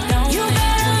head. You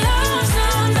better love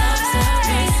somebody. Love's a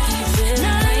risky bet.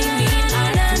 Play me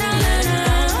like roulette.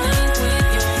 Don't think with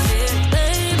your head.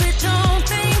 Baby, don't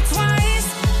think twice.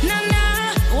 Nah,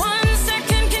 nah, 1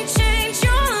 second can change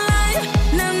your life.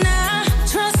 Nah, nah,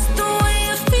 trust the way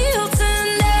you feel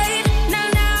tonight. Nah,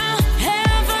 nah,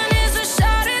 heaven is a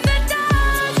shot in the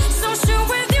dark, so shoot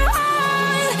with your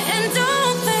heart and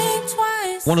don't think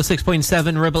twice.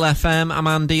 106.7 Ribble FM. I'm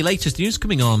Andy. Latest news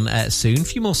coming on soon. A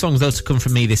few more songs though to come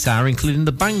from me this hour, including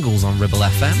the Bangles on Ribble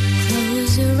FM.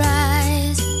 Close your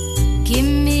eyes, give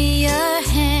me your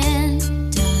hand,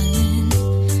 darling.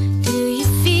 Do you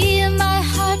feel my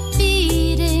heart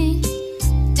beating?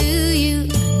 Do you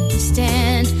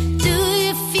understand? Do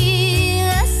you feel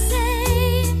the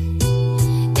same?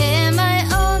 Am I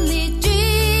only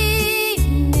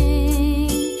dreaming?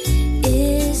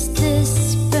 Is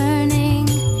this burning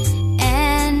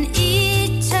an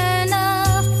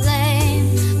eternal flame?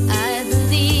 I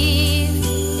believe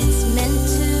it's meant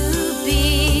to be,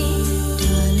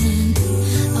 darling.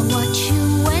 I watch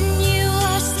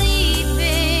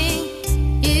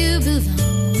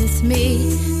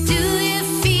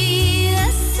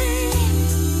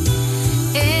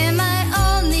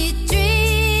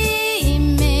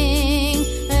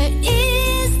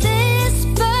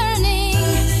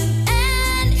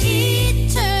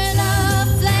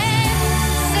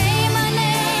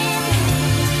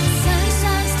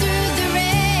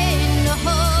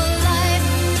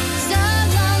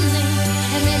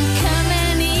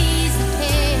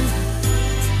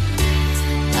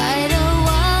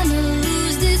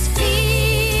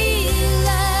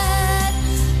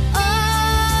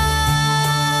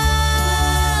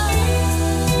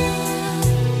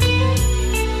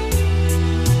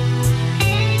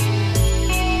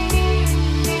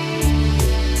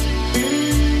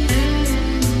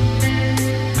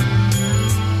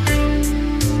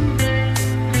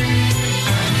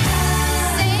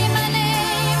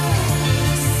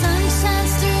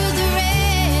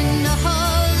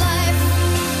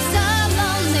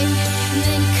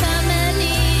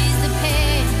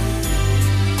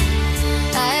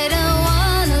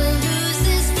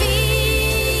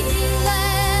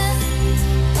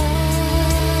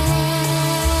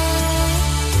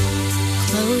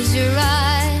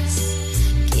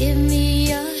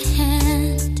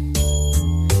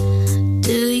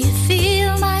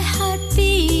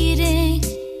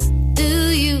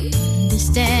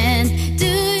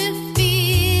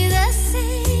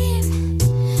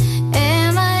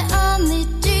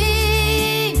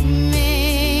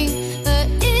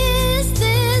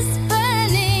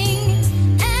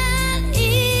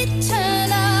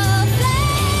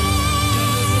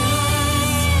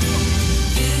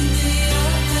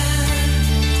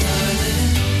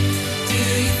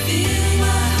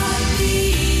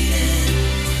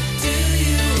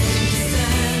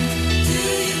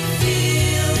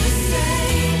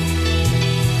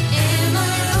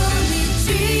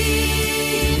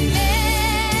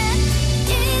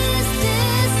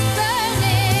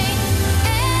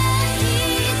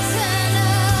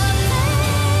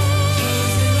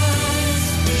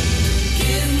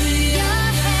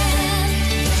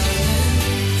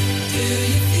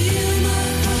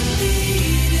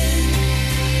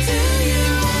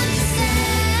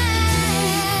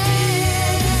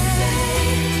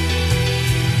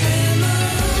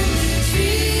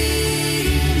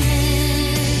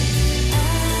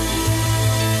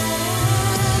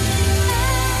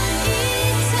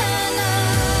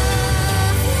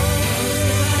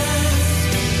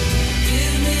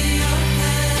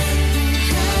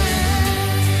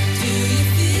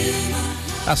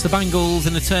That's the Bangles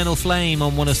and Eternal Flame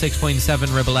on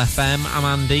 106.7 Ribble FM. I'm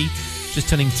Andy. Just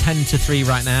turning 10 to 3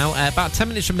 right now. About 10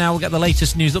 minutes from now, we'll get the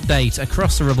latest news update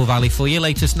across the Ribble Valley for you.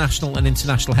 Latest national and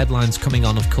international headlines coming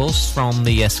on, of course, from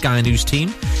the Sky News team.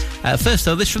 First,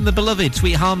 though, this from the beloved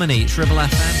Sweet Harmony. It's Ribble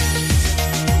FM.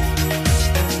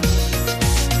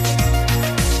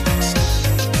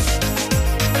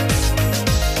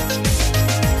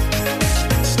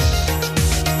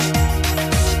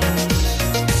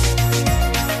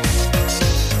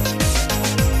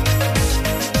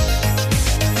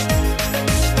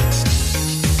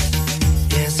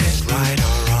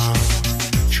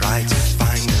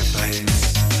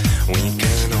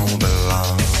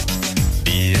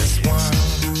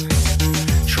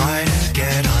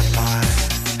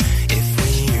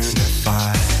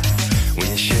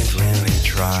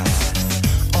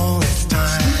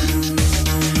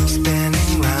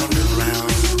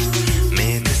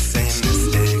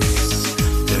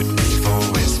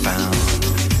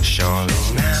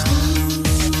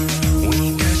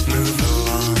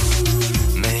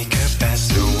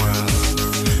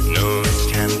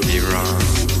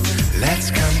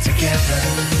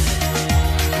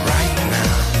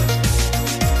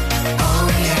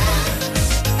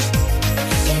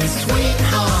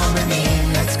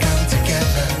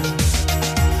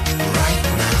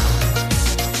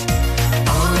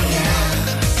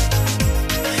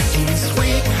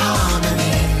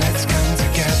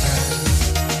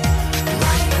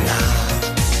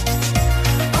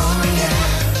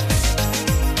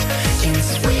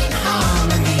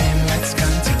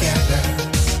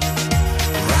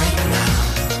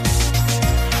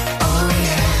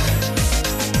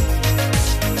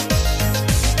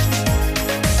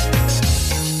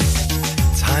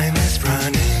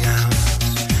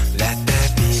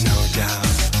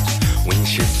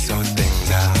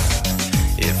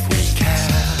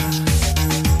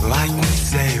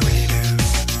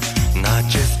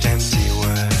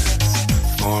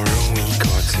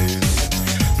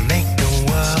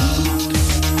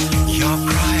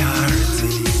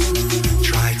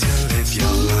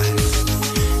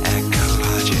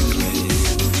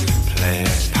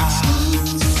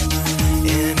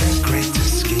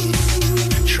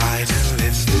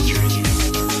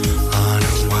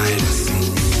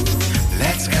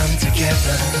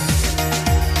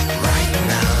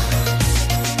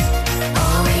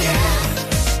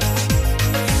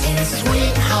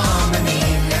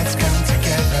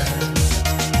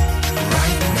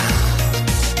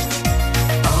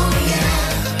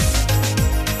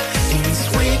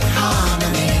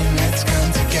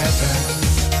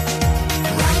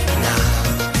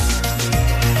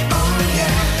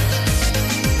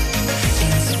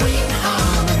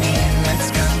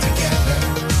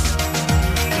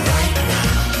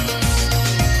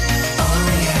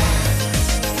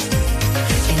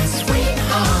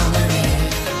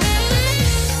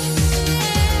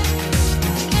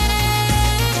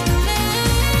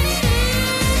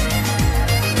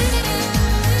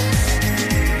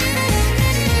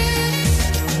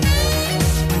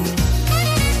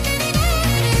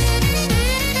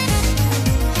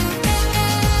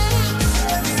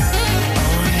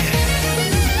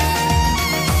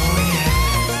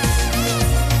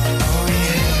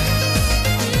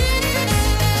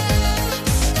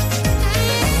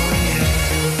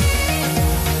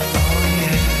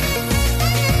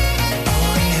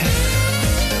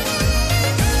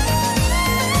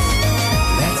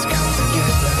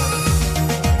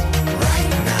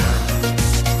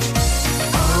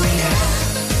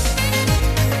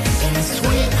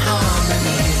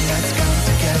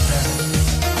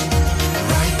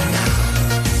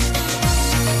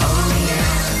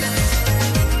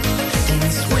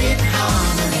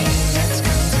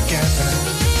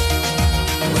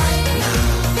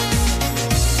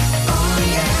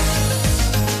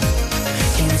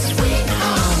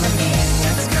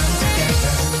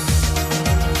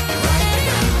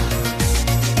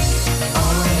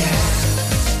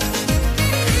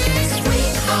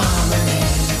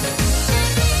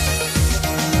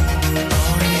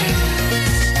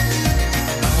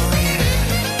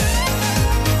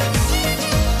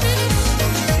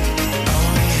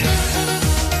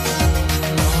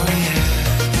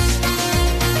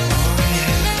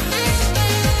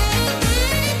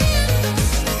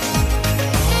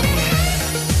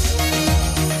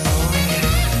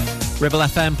 Ribble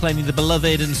FM playing the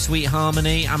beloved and Sweet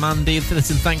Harmony. I'm Andy.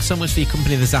 Listen, thanks so much for your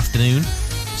company this afternoon.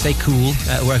 Stay cool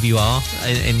wherever you are,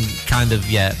 in kind of,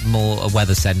 more a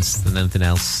weather sense than anything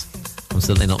else. I'm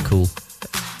certainly not cool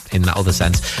in that other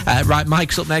sense. Right,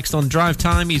 Mike's up next on Drive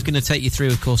Time. He's going to take you through,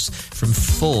 of course, from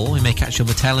 4. We may catch you on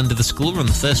the tail end of the school run,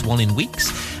 the first one in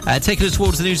weeks. Taking us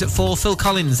towards the news at 4, Phil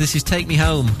Collins. This is Take Me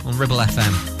Home on Ribble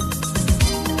FM.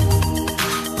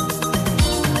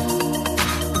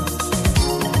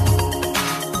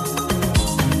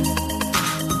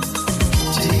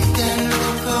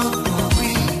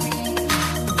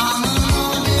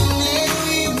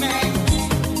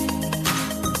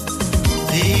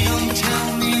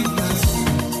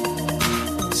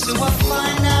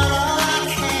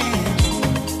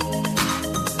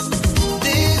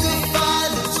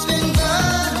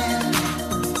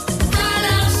 Right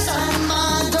outside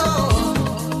my door.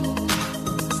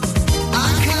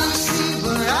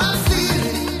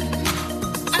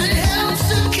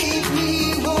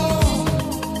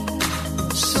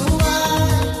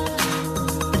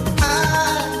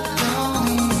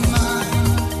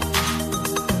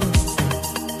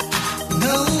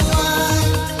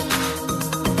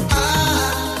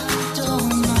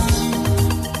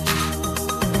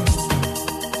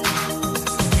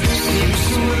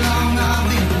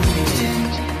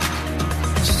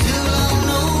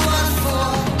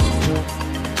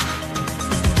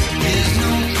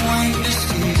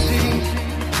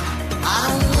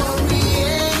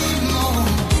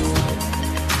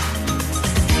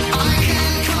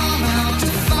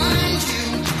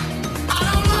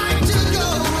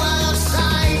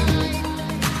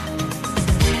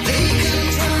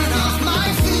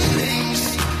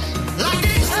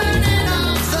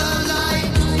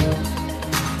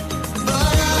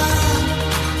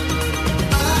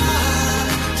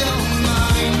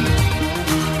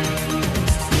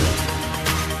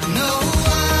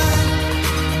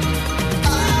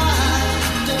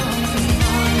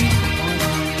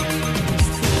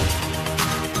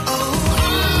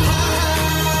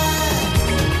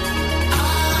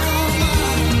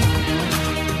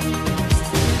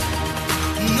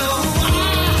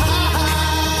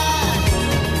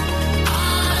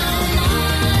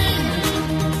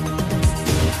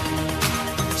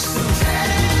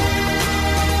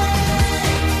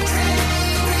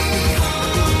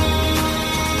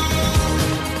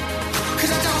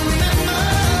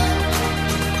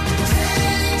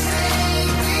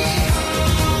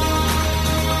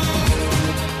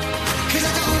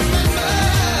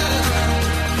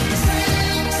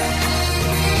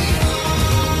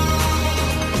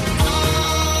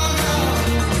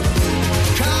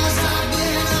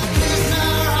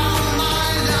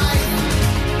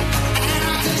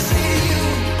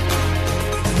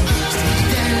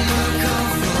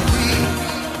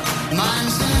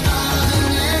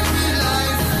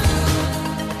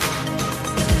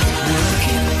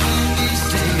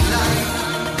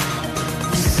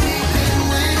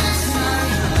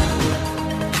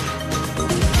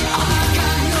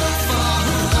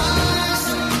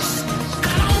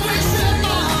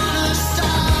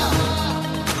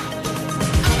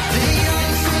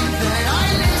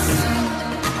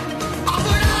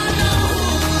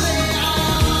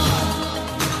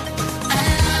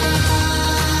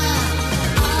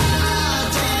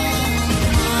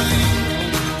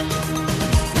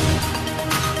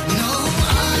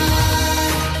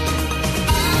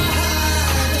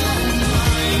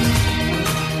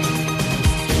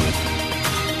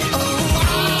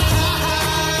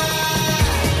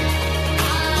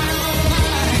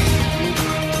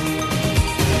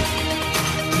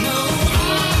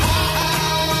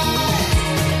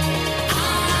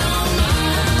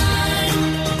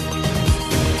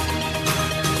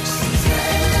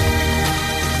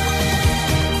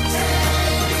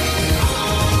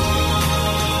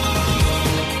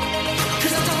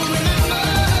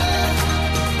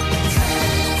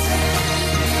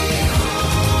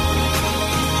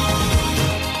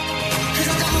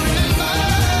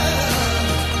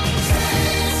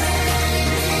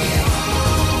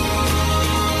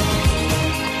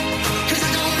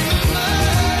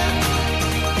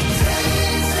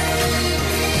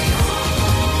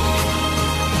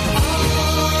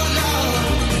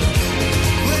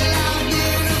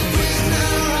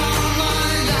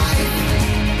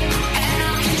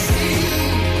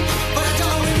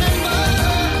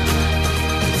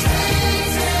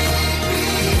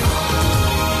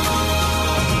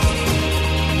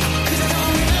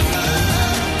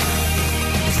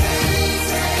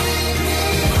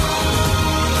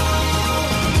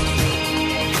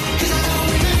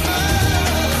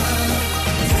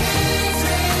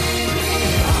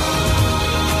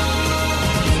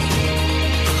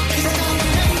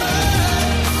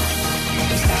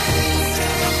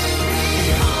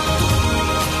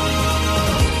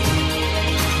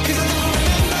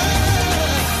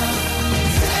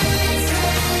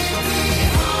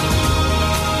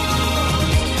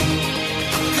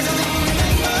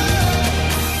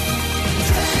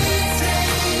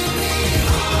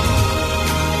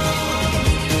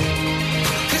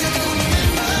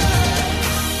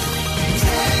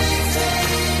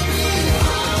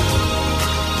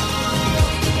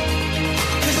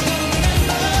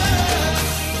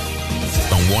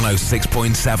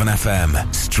 106.7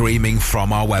 FM, streaming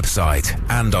from our website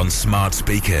and on smart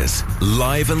speakers.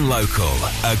 Live and local,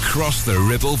 across the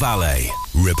Ribble Valley.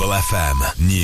 Ribble FM News.